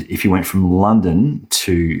 And if you went from London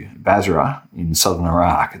to Basra in southern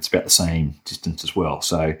Iraq, it's about the same distance as well.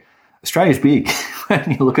 So Australia's big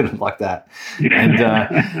when you look at it like that. And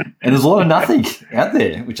there's a lot of nothing out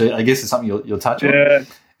there, which I guess is something you'll touch on.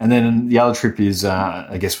 And then the other trip is,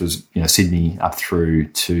 I guess, was Sydney up through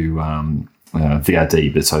to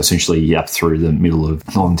VRD, but so essentially up through the middle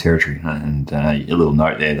of Northern Territory. And a little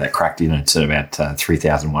note there that cracked in, it's at about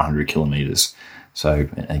 3,100 kilometres. So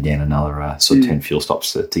again, another sort of 10 fuel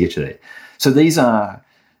stops to get you there. So these are,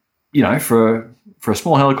 for a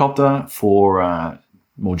small helicopter, for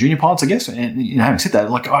more junior pilots, I guess. And having said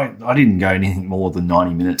that, like I didn't go anything more than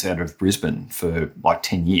 90 minutes out of Brisbane for like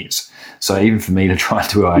 10 years. So even for me to try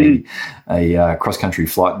to do a cross country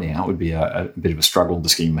flight now would be a bit of a struggle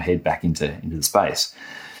just getting my head back into the space.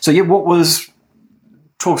 So yeah,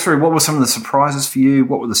 talk through what were some of the surprises for you?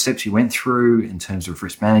 What were the steps you went through in terms of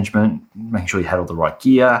risk management, making sure you had all the right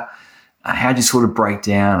gear? How did you sort of break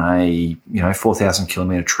down a 4,000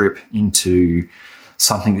 kilometre trip into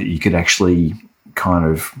something that you could actually kind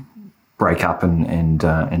of break up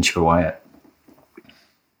and chip away at?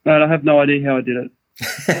 Mate, I have no idea how I did it.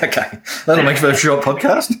 Okay, that'll make for a short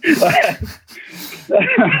podcast.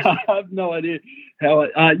 I have no idea how.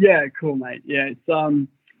 Yeah, cool, mate. Yeah, it's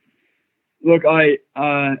Look, I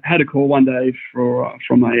had a call one day from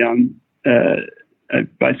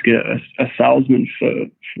basically a salesman for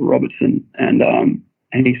Robertson, and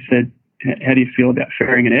he said, "How do you feel about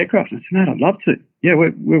ferrying an aircraft?" And I said, "Mate, I'd love to. Yeah, where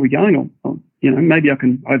are we going? Maybe I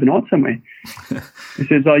can overnight somewhere." He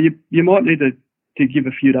says, "Oh, you might need to give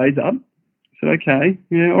a few days up." I said, "Okay,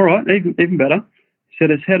 yeah, all right, even better." He said,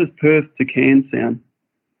 "How does Perth to Cairns sound?"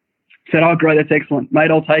 I said, "Oh, great, that's excellent, mate.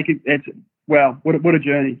 I'll take it. Wow, what a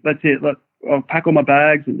journey. Let's hear it. Look, I'll pack all my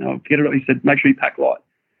bags and I'll get it." He said, "Make sure you pack light."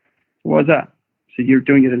 "Why is that?" I said, "You're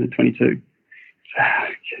doing it in a 22.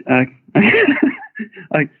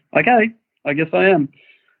 Okay, I guess I am.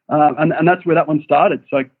 And that's where that one started.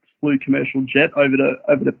 So I flew commercial jet over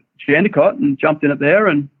to Jandakot and jumped in it there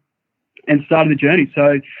and started the journey.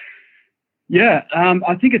 So yeah,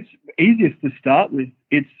 I think it's easiest to start with.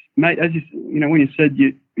 It's, mate, as when you said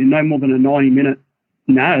you no more than a 90-minute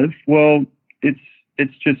nav. Well,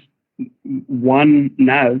 it's just one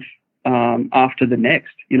nav after the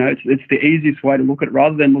next. It's the easiest way to look at it,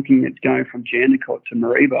 rather than looking at going from Jandakot to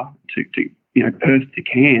Mareeba to Perth to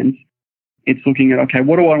Cairns. It's looking at, okay,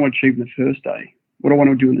 what do I want to achieve in the first day? What do I want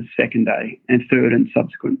to do in the second day and third and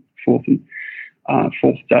subsequent fourth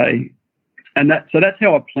day? And that's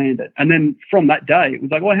how I planned it. And then from that day, it was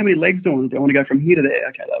like, well, how many legs do I want to do? I want to go from here to there.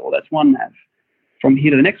 Okay, well, that's one nav. From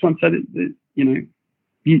here to the next one. So that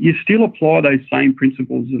you still apply those same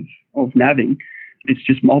principles of navving. It's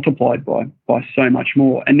just multiplied by so much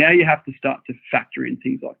more. And now you have to start to factor in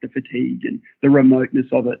things like the fatigue and the remoteness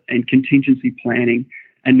of it and contingency planning.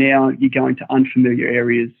 And now you're going to unfamiliar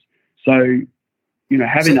areas. So,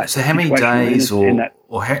 having that. So how many days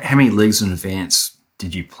or how many legs in advance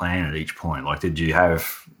did you plan at each point? Like, did you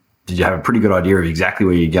have a pretty good idea of exactly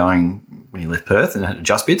where you're going when you left Perth and had to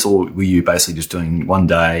adjust bits, or were you basically just doing one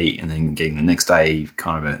day and then getting the next day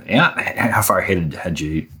kind of out? How far ahead had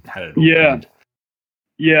it all planned?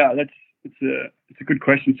 Yeah, it's a good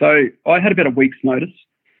question. So I had about a week's notice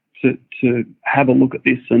to have a look at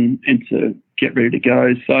this and to get ready to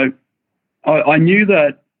go. So I knew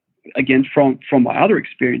that, again, from my other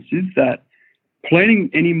experiences, that planning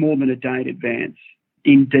any more than a day in advance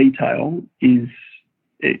in detail is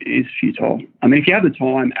is futile. I mean, if you have the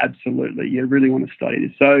time, absolutely, you really want to study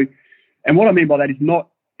this. So, and what I mean by that is not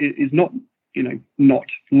not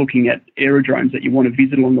looking at aerodromes that you want to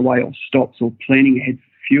visit along the way or stops or planning ahead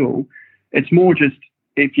for fuel. It's more just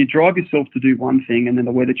if you drive yourself to do one thing and then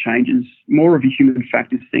the weather changes, more of a human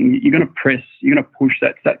factors thing, you're going to press, you're going to push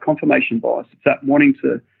that. It's that confirmation bias. It's that wanting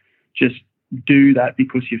to just do that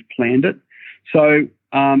because you've planned it. So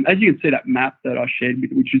as you can see that map that I shared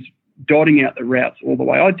with you, which is dotting out the routes all the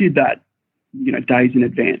way, I did that, days in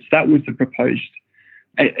advance. That was the proposed.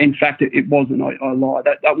 In fact, it wasn't. I lied.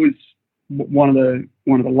 That was one of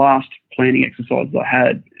the last planning exercises I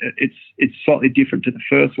had. It's slightly different to the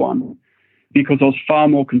first one because I was far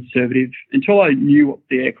more conservative until I knew what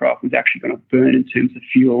the aircraft was actually going to burn in terms of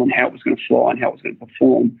fuel and how it was going to fly and how it was going to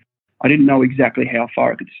perform. I didn't know exactly how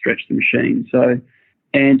far I could stretch the machine. So,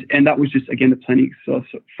 and that was just again the planning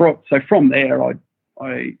exercise. So from there, I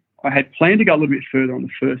had planned to go a little bit further on the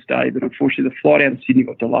first day, but unfortunately the flight out of Sydney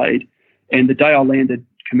got delayed. And the day I landed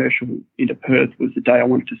commercial into Perth was the day I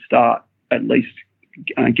wanted to start, at least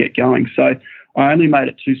get going. So I only made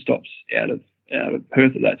it 2 stops out of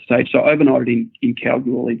Perth at that stage. So I overnighted in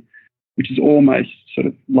Kalgoorlie, which is almost sort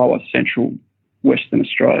of lower central Western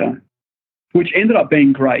Australia, which ended up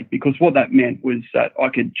being great because what that meant was that I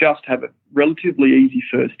could just have a relatively easy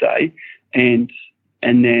first day and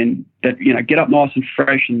then that, get up nice and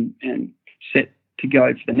fresh and set to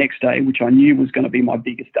go for the next day, which I knew was going to be my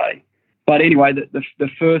biggest day. But anyway, the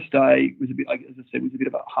first day was a bit, like, as I said, was a bit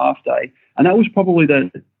of a half day, and that was probably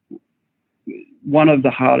one of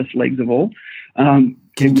the hardest legs of all. Can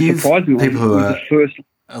you give people who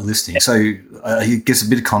are listening? So I guess a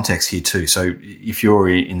bit of context here too. So if you're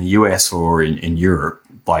in the US or in Europe,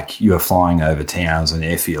 like you are flying over towns and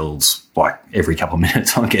airfields like every couple of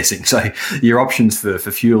minutes, I'm guessing. So your options for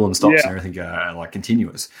fuel and stops and everything are like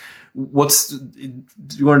continuous. Do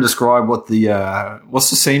you want to describe what's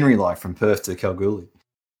the scenery like from Perth to Kalgoorlie?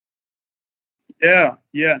 Yeah.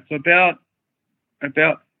 So about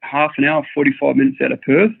half an hour, 45 minutes out of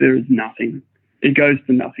Perth, there is nothing. It goes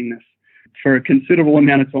to nothingness for a considerable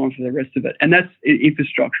amount of time for the rest of it. And that's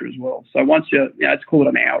infrastructure as well. So once let's call it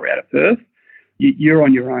an hour out of Perth, you're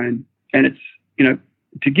on your own. And it's,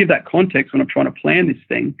 to give that context when I'm trying to plan this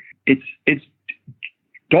thing, it's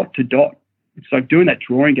dot to dot. It's like doing that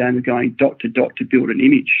drawing game of going dot to dot to build an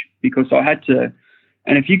image because I had to,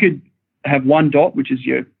 and if you could have one dot, which is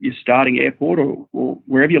your starting airport or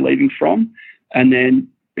wherever you're leaving from, and then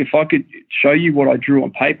if I could show you what I drew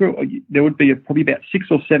on paper, there would be probably about 6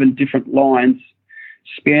 or 7 different lines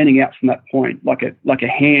spanning out from that point, like a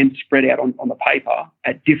hand spread out on the paper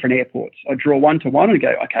at different airports. I draw one to one and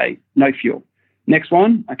go, okay, no fuel. Next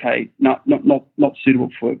one, okay, not suitable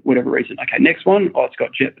for whatever reason. Okay, next one, it's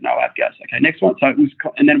got jet but no avgas. Okay, next one. So it was,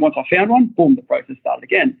 and then once I found one, boom, the process started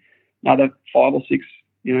again. Another 5 or 6,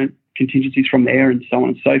 contingencies from there, and so on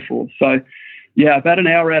and so forth. So, yeah, about an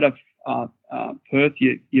hour out of Perth,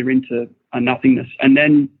 you're into a nothingness, and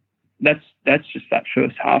then that's just that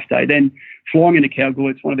first half day. Then flying into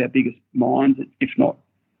Kalgoorlie, it's one of our biggest mines, if not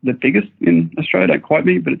the biggest in Australia. Don't quote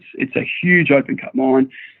me, but it's a huge open cut mine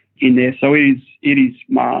in there. So it is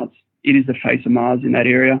Mars. It is the face of Mars in that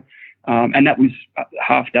area. And that was a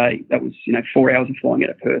half day. That was, 4 hours of flying out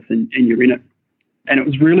of Perth and you're in it. And it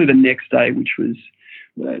was really the next day, which was,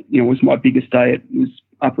 was my biggest day. It was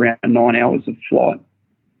up around 9 hours of flight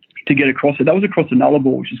to get across it. That was across the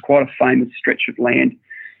Nullarbor, which is quite a famous stretch of land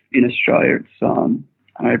in Australia. It's,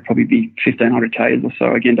 it'd probably be 1,500 k's or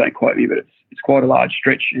so. Again, don't quote me, but it's quite a large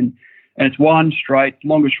stretch. And it's one straight,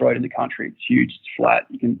 longest road in the country. It's huge. It's flat.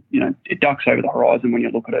 You can, it ducks over the horizon when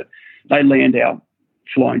you look at it. They land our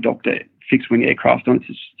flying Doctor fixed-wing aircraft on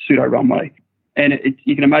its pseudo runway, and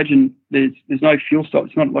you can imagine there's no fuel stops.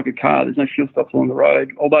 It's not like a car. There's no fuel stops along the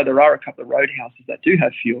road. Although there are a couple of roadhouses that do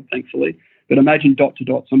have fuel, thankfully. But imagine dot to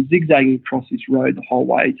dot. So I'm zigzagging across this road the whole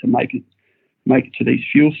way to make it to these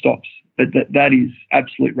fuel stops. But that is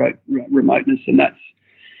absolute remoteness, and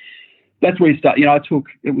that's where you start.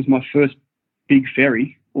 It was my first big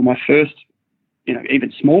ferry, or my first,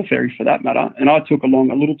 even small ferry for that matter. And I took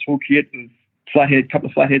along a little toolkit of couple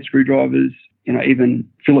of flathead screwdrivers, even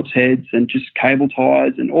Phillips heads and just cable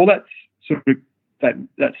ties and all that sort of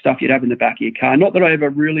that stuff you'd have in the back of your car. Not that I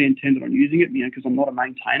ever really intended on using it, because I'm not a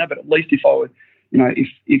maintainer, but at least if I would,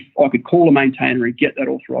 if I could call a maintainer and get that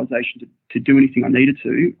authorization to do anything I needed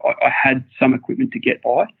to, I had some equipment to get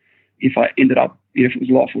by. If I ended up, if it was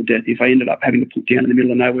life or death, if I ended up having to put down in the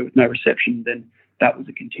middle of nowhere with no reception, then that was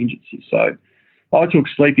a contingency. So I took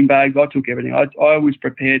sleeping bags, I took everything. I was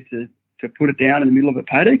prepared to put it down in the middle of a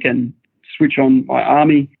paddock and switch on my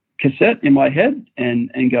army cassette in my head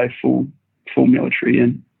and go full full military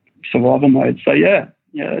and survival mode. So yeah,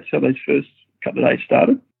 that's how those first couple of days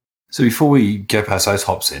started. So before we go past those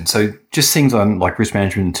hops then, so just things on like risk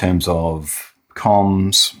management in terms of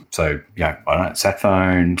comms, so, I don't know, sat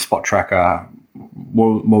phone, spot tracker,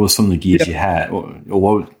 what were some of the gears you had, or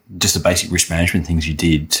what were just the basic risk management things you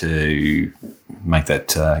did to make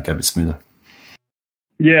that go a bit smoother?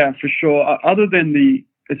 Yeah, for sure. Other than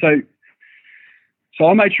so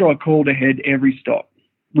I made sure I called ahead every stop,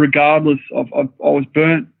 regardless of, I was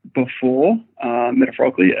burnt before,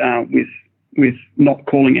 metaphorically, with not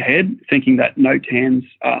calling ahead, thinking that NOTAMs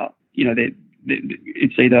are,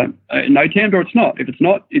 it's either NOTAMed or it's not. If it's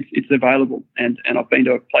not, it's available. And I've been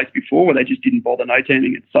to a place before where they just didn't bother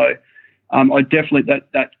NOTAMing it. So I definitely,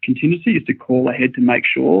 that contingency is to call ahead to make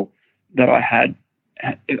sure that I had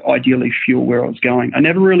ideally fuel where I was going. I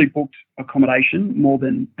never really booked accommodation more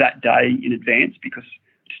than that day in advance because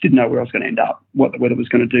I just didn't know where I was going to end up, what the weather was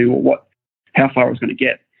going to do, or how far I was going to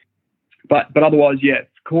get. But otherwise,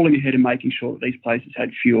 calling ahead and making sure that these places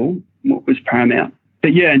had fuel was paramount.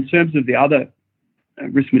 But in terms of the other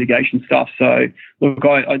risk mitigation stuff, so look,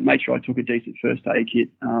 I made sure I took a decent first aid kit.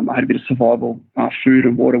 I had a bit of survival food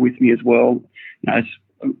and water with me as well. It's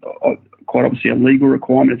quite obviously a legal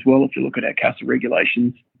requirement as well if you look at our CASA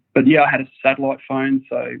regulations. But I had a satellite phone,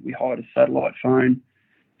 so we hired a satellite phone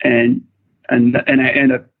and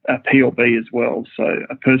a PLB as well, so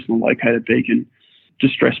a personal locator beacon,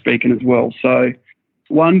 distress beacon as well. So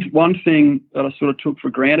one thing that I sort of took for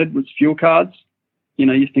granted was fuel cards.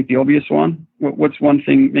 You think the obvious one. What's one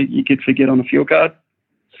thing that you could forget on a fuel card?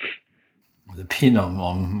 The pin,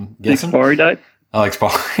 I'm guessing. The expiry date. Oh,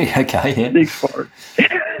 expiry. Okay, yeah. The expiry.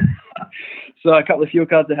 So a couple of fuel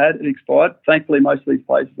cards I had, it expired. Thankfully, most of these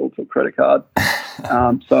places all took credit card.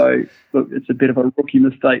 So look, it's a bit of a rookie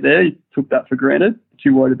mistake there. You took that for granted.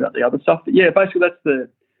 Too worried about the other stuff. But basically that's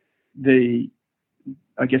the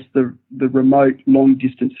remote long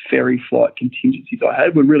distance ferry flight contingencies I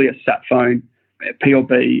had were really a sat phone, a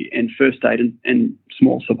PLB, and first aid and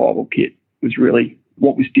small survival kit was really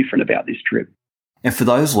what was different about this trip. And for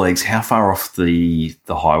those legs, how far off the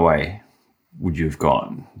highway would you have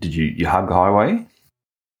gone? Did you hug the highway?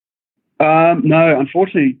 No,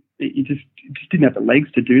 unfortunately, you just didn't have the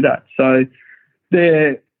legs to do that. So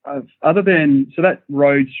that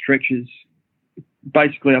road stretches.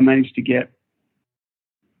 Basically, I managed to get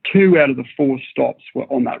 2 out of the 4 stops were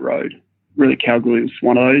on that road. Really, Kalgoorlie was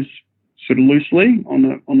one of those, sort of loosely on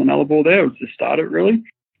the Nullarbor there. It was the start of it, really.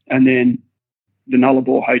 And then the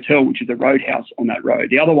Nullarbor Hotel, which is a roadhouse on that road.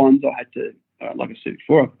 The other ones I had to, like I said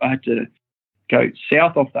before, I had to go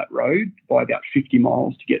south off that road by about 50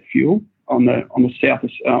 miles to get fuel on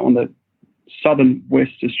the southern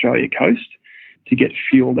West Australia coast to get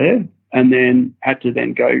fuel there, and then had to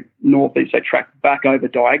then go northeast, so track back over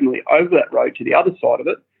diagonally over that road to the other side of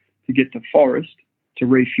it to get to Forest to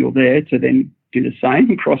refuel there, to then do the same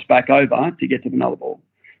and cross back over to get to the Nullarbor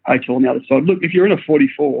Hotel on the other side. Look, if you're in a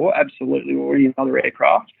 44, absolutely, or any other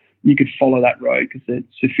aircraft, you could follow that road because there's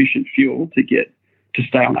sufficient fuel to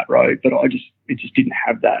stay on that road. But it just didn't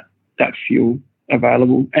have that fuel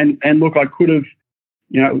available. And look, I could have,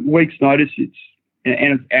 week's notice. It's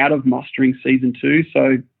out of mustering season 2.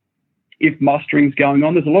 So if mustering's going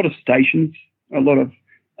on, there's a lot of stations, a lot of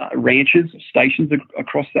ranches, stations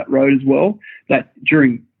across that road as well, that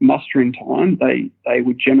during mustering time, they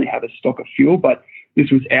would generally have a stock of fuel, but this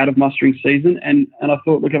was out of mustering season. And I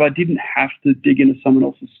thought, look, if I didn't have to dig into someone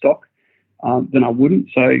else's stock, then I wouldn't.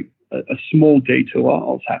 So a small detour, I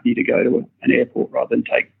was happy to go to an airport rather than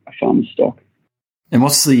take a farmer's stock. And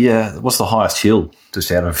what's the highest hill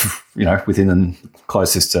just out of, within the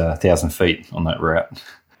closest 1,000 feet on that route?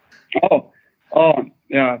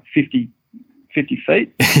 50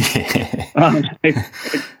 feet.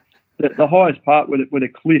 The highest part were the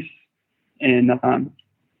cliffs and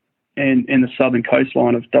the southern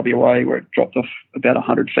coastline of WA, where it dropped off about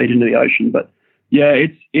 100 feet into the ocean. But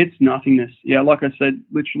it's nothingness. Yeah, like I said,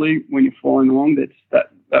 literally when you're flying along,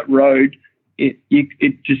 that road, it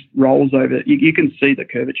just rolls over. You can see the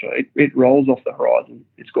curvature. It rolls off the horizon.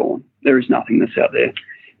 It's gone. There is nothingness out there.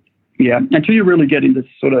 Yeah, until you really get into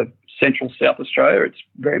sort of central South Australia, it's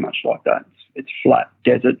very much like that. It's flat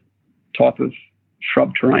desert type of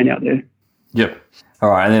shrub terrain out there. Yep. All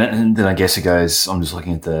right, and then I guess it goes. I'm just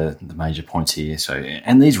looking at the major points here. So,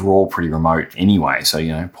 and these were all pretty remote anyway.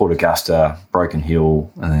 So, Port Augusta, Broken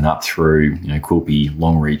Hill, and then up through Quilpie,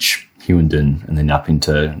 Longreach, Hewenden, and then up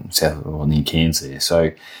into south or near Cairns there.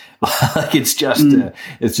 So, it's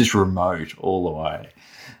just remote all the way.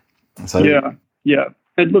 So yeah.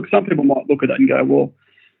 And look, some people might look at that and go, well,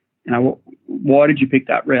 why did you pick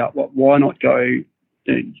that route? Why not go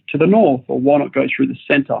to the north, or why not go through the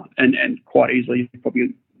centre? And quite easily, you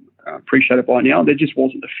probably appreciate it by now, there just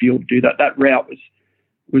wasn't the fuel to do that. That route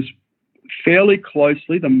was fairly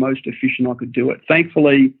closely the most efficient I could do it.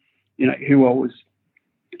 Thankfully, who I was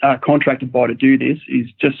contracted by to do this is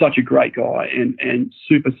just such a great guy and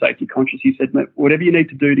super safety conscious. He said, "Mate, whatever you need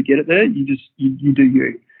to do to get it there, you do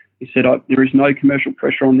you." He said, "There is no commercial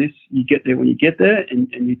pressure on this. You get there when you get there, and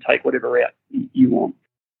you take whatever route you want."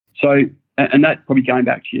 So, and that probably going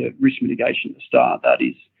back to your risk mitigation at the start, that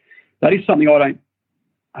is something I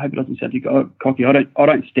hope it doesn't sound too cocky. I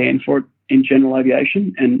don't stand for it in general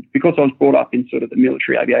aviation, and because I was brought up in sort of the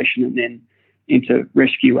military aviation and then into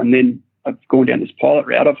rescue, and then I've gone down this pilot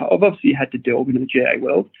route, I've obviously had to delve into the GA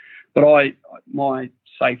world, but my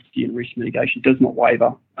safety and risk mitigation does not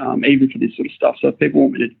waver, even for this sort of stuff. So if people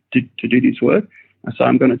want me to do this work, I say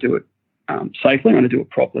I'm going to do it safely, I'm going to do it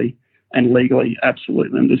properly and legally,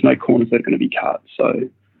 absolutely, and there's no corners that are going to be cut. So,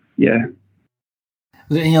 yeah.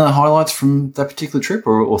 Was there any other highlights from that particular trip,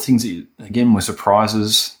 or things that, again, were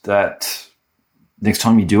surprises that next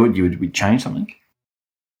time you do it, you would change something?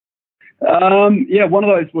 One of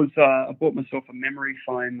those was I bought myself a memory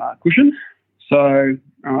foam cushion. So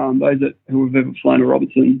those who have ever flown a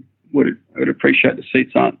Robertson would appreciate the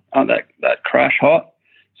seats aren't that crash hot.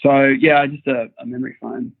 So, yeah, just a memory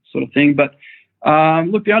foam sort of thing. But,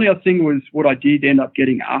 look, the only other thing was what I did end up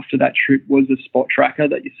getting after that trip was a spot tracker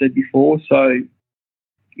that you said before. So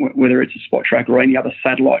whether it's a spot tracker or any other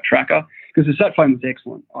satellite tracker, because the sat phone was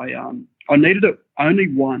excellent. I needed it only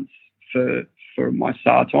once for my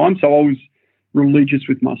SAR time, so I was religious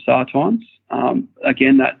with my SAR times.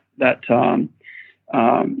 Again, I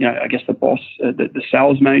guess the boss, the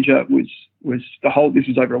sales manager was this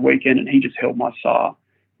was over a weekend, and he just held my SAR,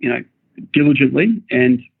 diligently.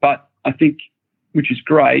 But I think, which is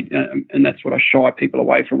great, and that's what I shy people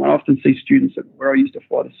away from. I often see students where I used to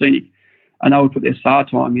fly the Scenic, and they would put their SAR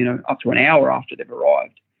time, up to an hour after they've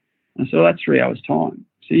arrived. And so that's 3 hours time.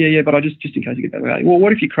 So yeah, but I just in case you get that value. Well,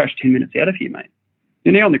 what if you crash 10 minutes out of here, mate?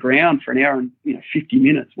 You're now on the ground for an hour and 50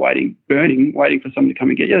 minutes waiting for someone to come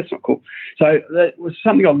and get you. That's not cool. So that was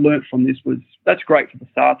something I learnt from this. Was that's great for the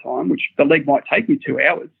SAR time, which the leg might take me 2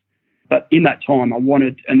 hours, but in that time I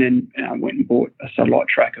wanted, and then I went and bought a satellite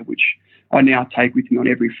tracker, which I now take with me on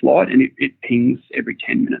every flight, and it pings every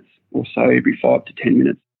 10 minutes or so, every 5 to 10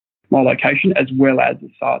 minutes, my location as well as the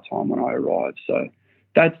SAR time when I arrive. So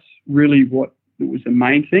that's really what was the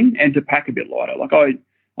main thing, and to pack a bit lighter. Like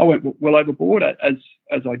I went well overboard as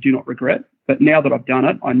I do not regret, but now that I've done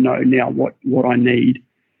it, I know now what I need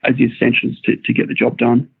as the essentials to get the job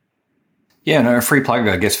done. Yeah, no, a free plug,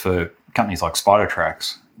 I guess, for companies like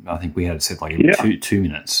SpiderTrax. I think we had said like every 2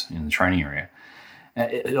 minutes in the training area.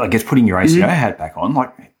 I guess putting your ACO hat back on,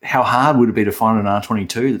 like how hard would it be to find an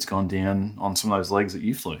R22 that's gone down on some of those legs that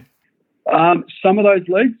you flew? Some of those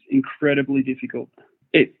legs, incredibly difficult.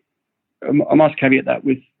 I must caveat that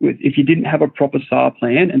with if you didn't have a proper SAR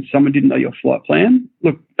plan and someone didn't know your flight plan,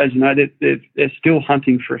 look, as you know, they're still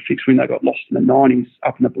hunting for a fixed wing. They got lost in the 90s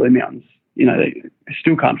up in the Blue Mountains. They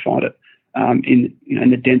still can't find it in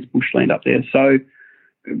the dense bushland up there. So,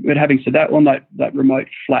 but having said that, on that remote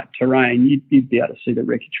flat terrain, you'd be able to see the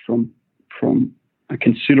wreckage from a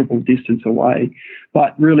considerable distance away.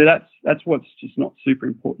 But really, that's what's just not super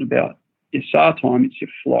important about your SAR time. It's your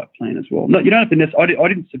flight plan as well. No, you don't have to I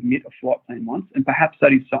didn't submit a flight plan once, and perhaps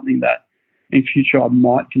that is something that in future I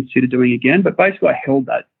might consider doing again. But basically, I held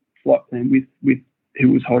that flight plan with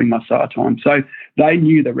who was holding my SAR time. So they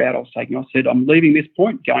knew the route I was taking. I said, I'm leaving this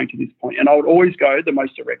point, going to this point, and I would always go the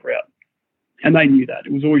most direct route. And they knew that.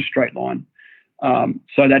 It was always straight line.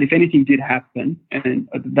 So that if anything did happen, and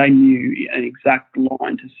they knew an exact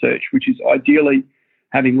line to search, which is ideally,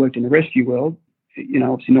 having worked in the rescue world,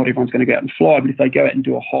 obviously not everyone's going to go out and fly, but if they go out and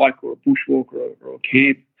do a hike or a bushwalk or a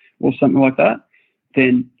camp or something like that,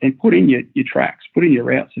 then put in your tracks, put in your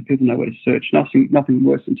route so people know where to search. Nothing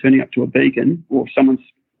worse than turning up to a beacon, or if someone's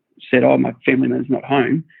said, oh, my family member's not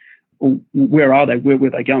home, or where are they? Where were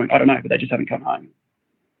they going? I don't know, but they just haven't come home.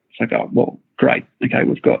 It's like, oh, well, great. Okay,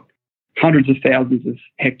 we've got hundreds of thousands of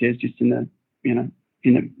hectares just in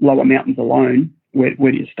the lower mountains alone. Where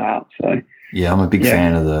do you start? So yeah, I'm a big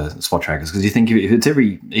fan of the spot trackers, because you think if it's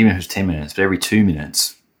even if it's 10 minutes, but every 2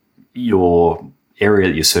 minutes, your area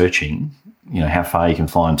that you're searching, how far you can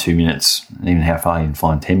fly in 2 minutes, and even how far you can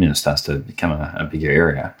fly in 10 minutes starts to become a bigger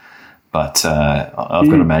area. But I've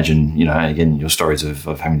got to imagine, again, your stories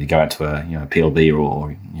of having to go out to a PLB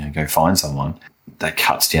or go find someone, that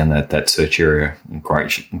cuts down that search area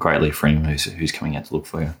greatly for anyone who's coming out to look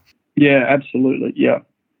for you. Yeah, absolutely. Yeah.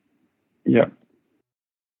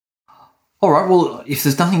 All right. Well, if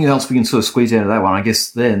there's nothing else we can sort of squeeze out of that one, I guess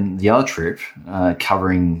then the other trip,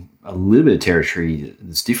 covering a little bit of territory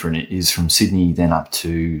that's different, is from Sydney then up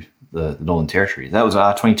to the Northern Territory. That was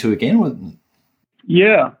R22 again?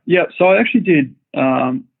 Yeah. So I actually did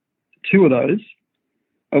 2 of those.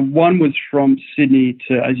 One was from Sydney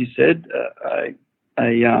to, as you said,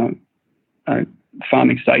 a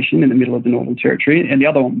farming station in the middle of the Northern Territory, and the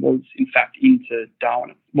other one was, in fact, into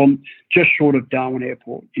Darwin. Well, just short of Darwin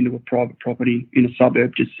Airport, into a private property in a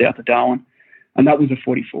suburb just south of Darwin, and that was a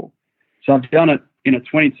 44. So I've done it in a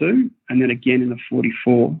 22, and then again in a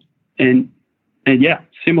 44, and yeah,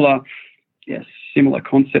 similar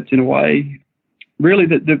concept in a way. Really,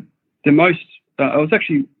 the most I was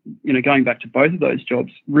actually, going back to both of those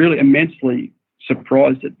jobs, really immensely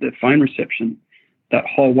surprised at the phone reception that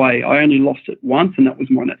whole way. I only lost it once, and that was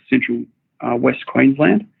more in that central West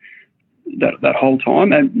Queensland that whole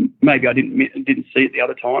time. And maybe I didn't see it the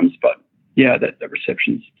other times, but yeah, that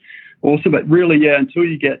reception's awesome. But really, yeah, until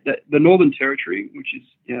you get the Northern Territory, which is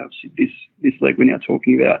obviously this leg we're now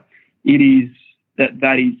talking about, it is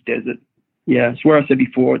that is desert. Yeah, it's where I said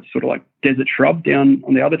before, it's sort of like desert shrub down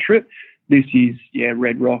on the other trip. This is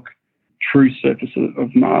red rock, true surface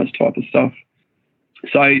of Mars type of stuff.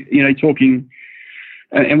 So talking.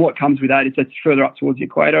 And what comes with that is it's further up towards the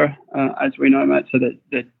equator, as we know, mate, so that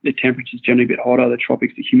the temperature's generally a bit hotter, the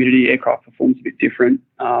tropics, the humidity, aircraft performs a bit different,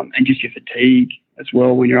 and just your fatigue as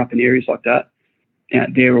well when you're up in areas like that.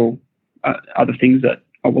 They're all other things that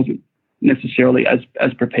I wasn't necessarily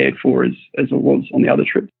as prepared for as I was on the other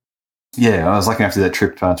trip. Yeah, I was lucky after that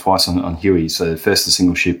trip twice on Huey. So first the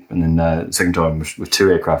single ship, and then the second time with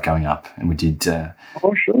 2 aircraft going up, and we did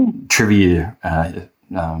trivia,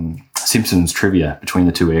 Simpsons trivia between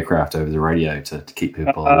the 2 aircraft over the radio to keep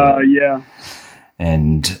people aware. Yeah.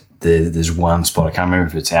 And there's one spot, I can't remember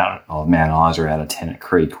if it's out of Mount Isa or out of Tennant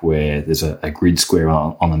Creek, where there's a grid square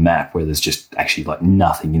on the map where there's just actually like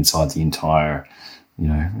nothing inside the entire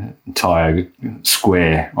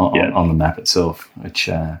square on the map itself, which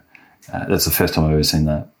that's the first time I've ever seen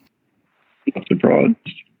that. Not surprised.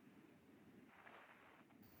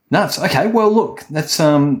 Nuts. Okay, well, look, that's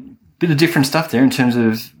bit of different stuff there in terms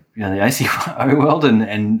of the ACO world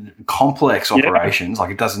and complex operations. Like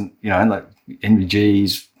it doesn't, like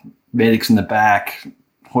NVGs, medics in the back,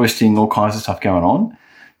 hoisting, all kinds of stuff going on.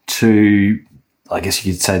 To, I guess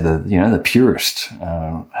you could say the purest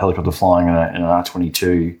helicopter flying in an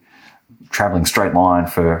R22, traveling straight line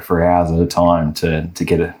for hours at a time to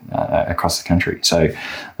get it across the country. So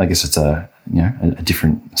I guess it's a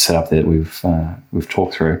different setup that we've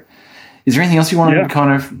talked through. Is there anything else you want to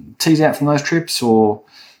kind of tease out from those trips, or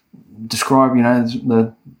describe,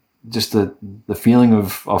 the feeling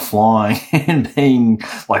of flying and being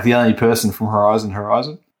like the only person from horizon to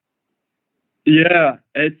horizon? Yeah,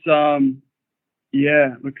 it's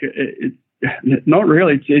look, it's not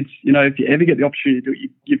really. It's if you ever get the opportunity to do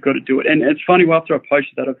it, you've got to do it. And it's funny, after I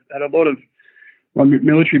posted that, I've had a lot of my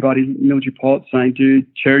military buddies, military pilots, saying,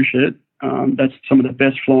 "Dude, cherish it. That's some of the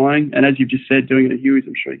best flying." And as you've just said, doing it at Huey's,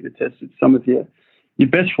 I'm sure you can attest, it's some of your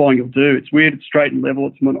best flying you'll do. It's weird, it's straight and level,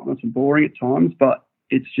 it's monotonous and boring at times, but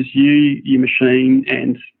it's just you, your machine,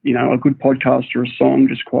 and a good podcast or a song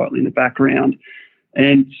just quietly in the background,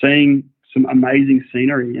 and seeing some amazing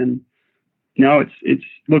scenery. And it's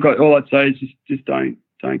look, all I'd say is just don't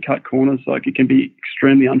cut corners. Like, it can be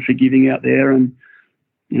extremely unforgiving out there, and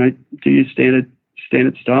do your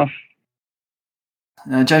standard stuff.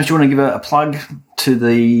 James, do you want to give a plug to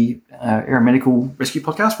the Aeromedical Rescue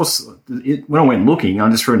Podcast? When I went looking, I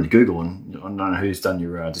just threw into Google, and I don't know who's done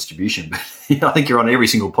your distribution, but I think you're on every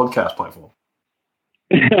single podcast platform.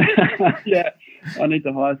 Yeah, I need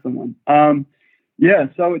to hire someone.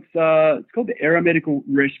 So it's called the Aeromedical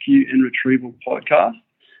Rescue and Retrieval Podcast.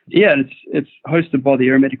 Yeah, and it's hosted by the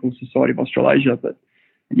Aeromedical Society of Australasia, but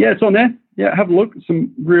yeah, it's on there. Yeah, have a look.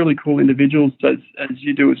 Some really cool individuals, as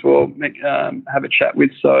you do as well, have a chat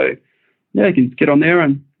with. So, yeah, you can get on there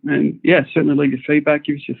and certainly leave your feedback,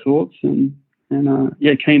 give us your thoughts, and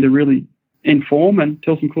keen to really inform and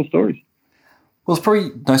tell some cool stories. Well, it's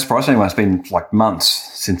probably no surprise to anyone. It's been like months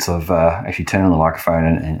since I've actually turned on the microphone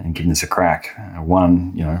and given this a crack. I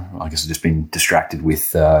guess I've just been distracted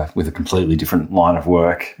with a completely different line of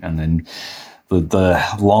work, and then the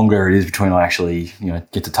longer it is between I actually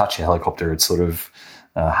get to touch a helicopter, it's sort of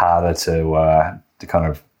harder to kind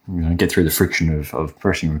of get through the friction of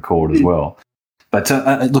pressing record as well. But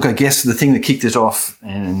look, I guess the thing that kicked it off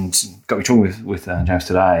and got me talking with James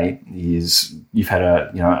today is you've had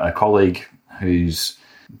a colleague who's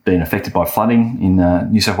been affected by flooding in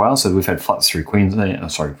New South Wales. So we've had floods through Queensland.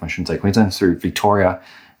 Sorry, I shouldn't say Queensland, through Victoria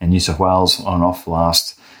and New South Wales on and off the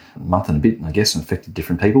last month and a bit, I guess, and affected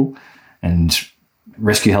different people. And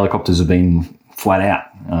rescue helicopters have been flat out.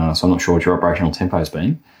 So I'm not sure what your operational tempo has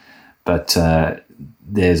been. But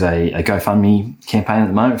there's a GoFundMe campaign at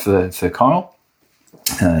the moment for Kyle.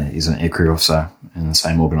 He's an aircrew officer in the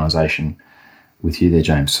same organisation with you there,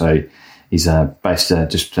 James. So he's based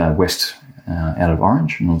just west out of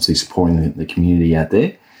Orange, and obviously supporting the community out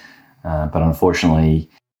there. But unfortunately,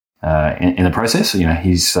 in the process,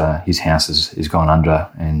 his house has gone under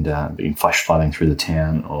and been flash flooding through the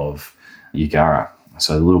town of Eugara.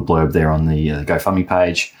 So a little blurb there on the GoFundMe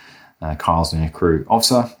page. Kyle's an aircrew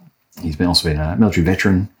officer. He's also been a military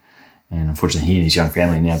veteran, and unfortunately he and his young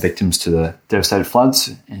family are now victims to the devastated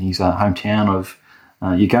floods in his hometown of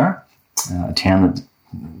Eugara, a town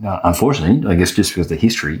that, unfortunately, I guess just because of the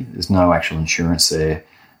history, there's no actual insurance there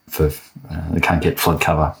they can't get flood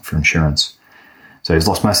cover for insurance. So he's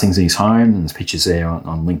lost most things in his home, and there's pictures there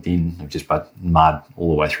on LinkedIn of just mud all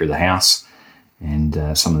the way through the house, and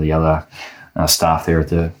some of the other staff there at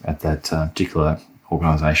that particular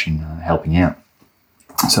organisation helping out.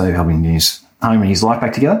 So helping his home and his life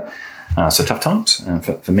back together. So tough times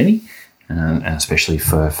for many, and especially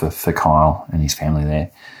for Kyle and his family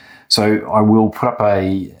there. So I will put up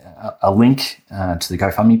a link to the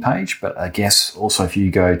GoFundMe page, but I guess also if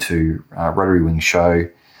you go to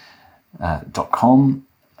rotarywingshow.com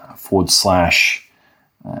 /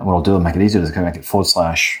 what I'll do, I'll make it easier, is make it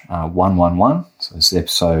 /111. So this is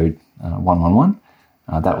episode 111.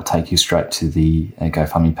 That will take you straight to the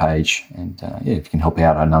GoFundMe page, and if you can help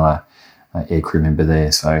out another aircrew member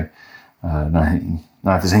there. So I don't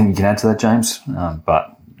know if there's anything you can add to that, James,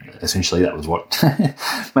 but essentially that was what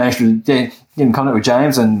managed to get in contact with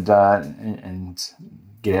James and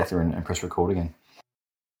get out there and press record again.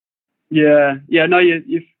 Yeah, no,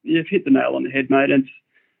 you've hit the nail on the head, mate.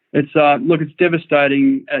 It's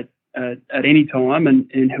devastating at any time,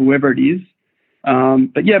 and whoever it is.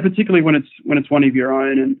 But yeah, particularly when it's one of your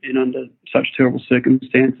own and under such terrible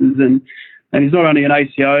circumstances, and he's not only an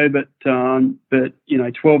ACO, but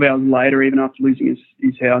 12 hours later, even after losing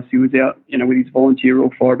his house, he was out, with his volunteer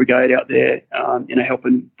Royal Fire Brigade out there,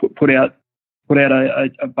 helping put out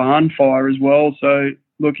a barn fire as well. So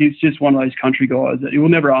look, he's just one of those country guys that he will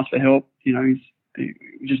never ask for help. He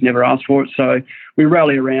just never asked for it. So we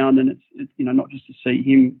rally around, and it's not just to see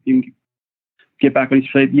him get back on his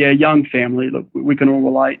feet. Yeah, young family. Look, we can all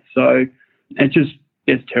relate. So it's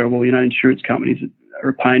terrible. Insurance companies are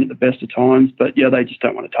a pain at the best of times, but yeah, they just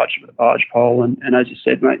don't want to touch it with a barge pole. And as you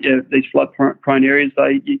said, mate, yeah, these flood-prone areas,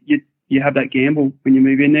 you have that gamble when you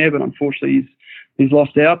move in there. But unfortunately, he's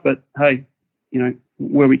lost out. But hey,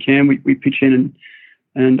 where we can, we pitch in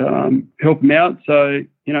and help him out. So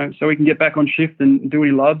so he can get back on shift and do what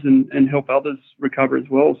he loves and help others recover as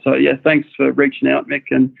well. So yeah, thanks for reaching out, Mick,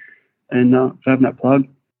 and for having that plug.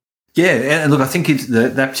 Yeah, and look, I think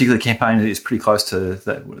that particular campaign is pretty close to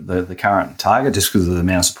the current target, just because of the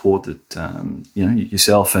amount of support that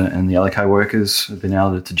yourself and the other co-workers have been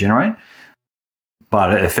able to generate.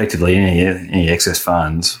 But effectively, any excess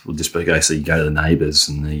funds will just basically go to the neighbours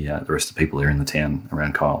and the rest of the people there in the town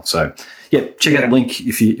around Kyle. So yeah, check out the link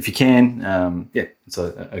if you can. It's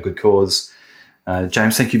a good cause.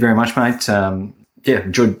 James, thank you very much, mate.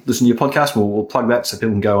 Enjoyed listening to your podcast. We'll plug that so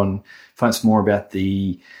people can go and find some more about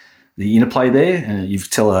the interplay there. And you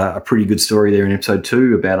tell a pretty good story there in episode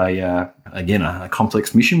 2 about a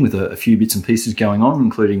complex mission with a few bits and pieces going on,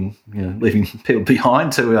 including leaving people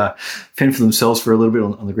behind to fend for themselves for a little bit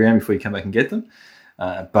on the ground before you come back and get them.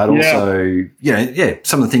 But also,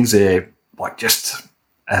 some of the things there, like just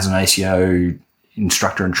as an ACO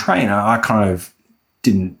instructor and trainer, I kind of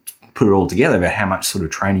didn't put it all together about how much sort of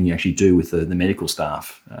training you actually do with the medical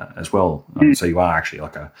staff as well. So you are actually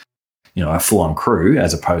like a full-on crew,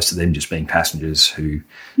 as opposed to them just being passengers who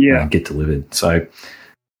get delivered. So,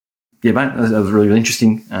 yeah, mate, that was really, really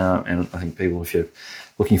interesting. And I think people, if you're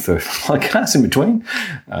looking for podcasts in between,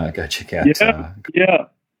 go check out. Yeah.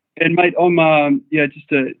 And mate, I'm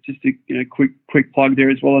just a quick plug there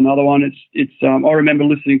as well. Another one. It's I remember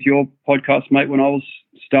listening to your podcast, mate, when I was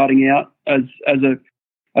starting out as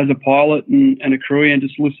a pilot and a crew, and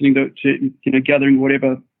just listening to gathering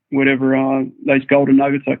whatever those golden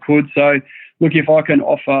nuggets I could. So look, if I can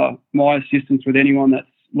offer my assistance with anyone that's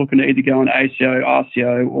looking to either go on ACO,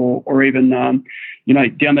 RCO, or even down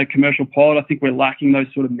the commercial pilot, I think we're lacking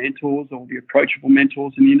those sort of mentors or the approachable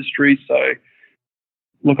mentors in the industry. So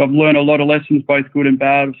look, I've learned a lot of lessons, both good and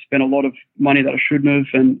bad. I've spent a lot of money that I shouldn't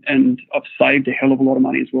have, and I've saved a hell of a lot of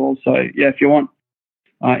money as well. So yeah, if you want,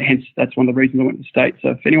 hence that's one of the reasons I went to the States.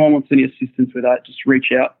 So if anyone wants any assistance with that, just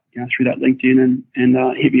reach out through that LinkedIn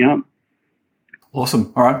and hit me up.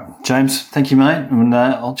 Awesome. All right, James, thank you, mate. And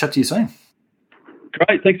I'll chat to you soon.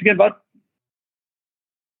 Great. Thanks again, bud.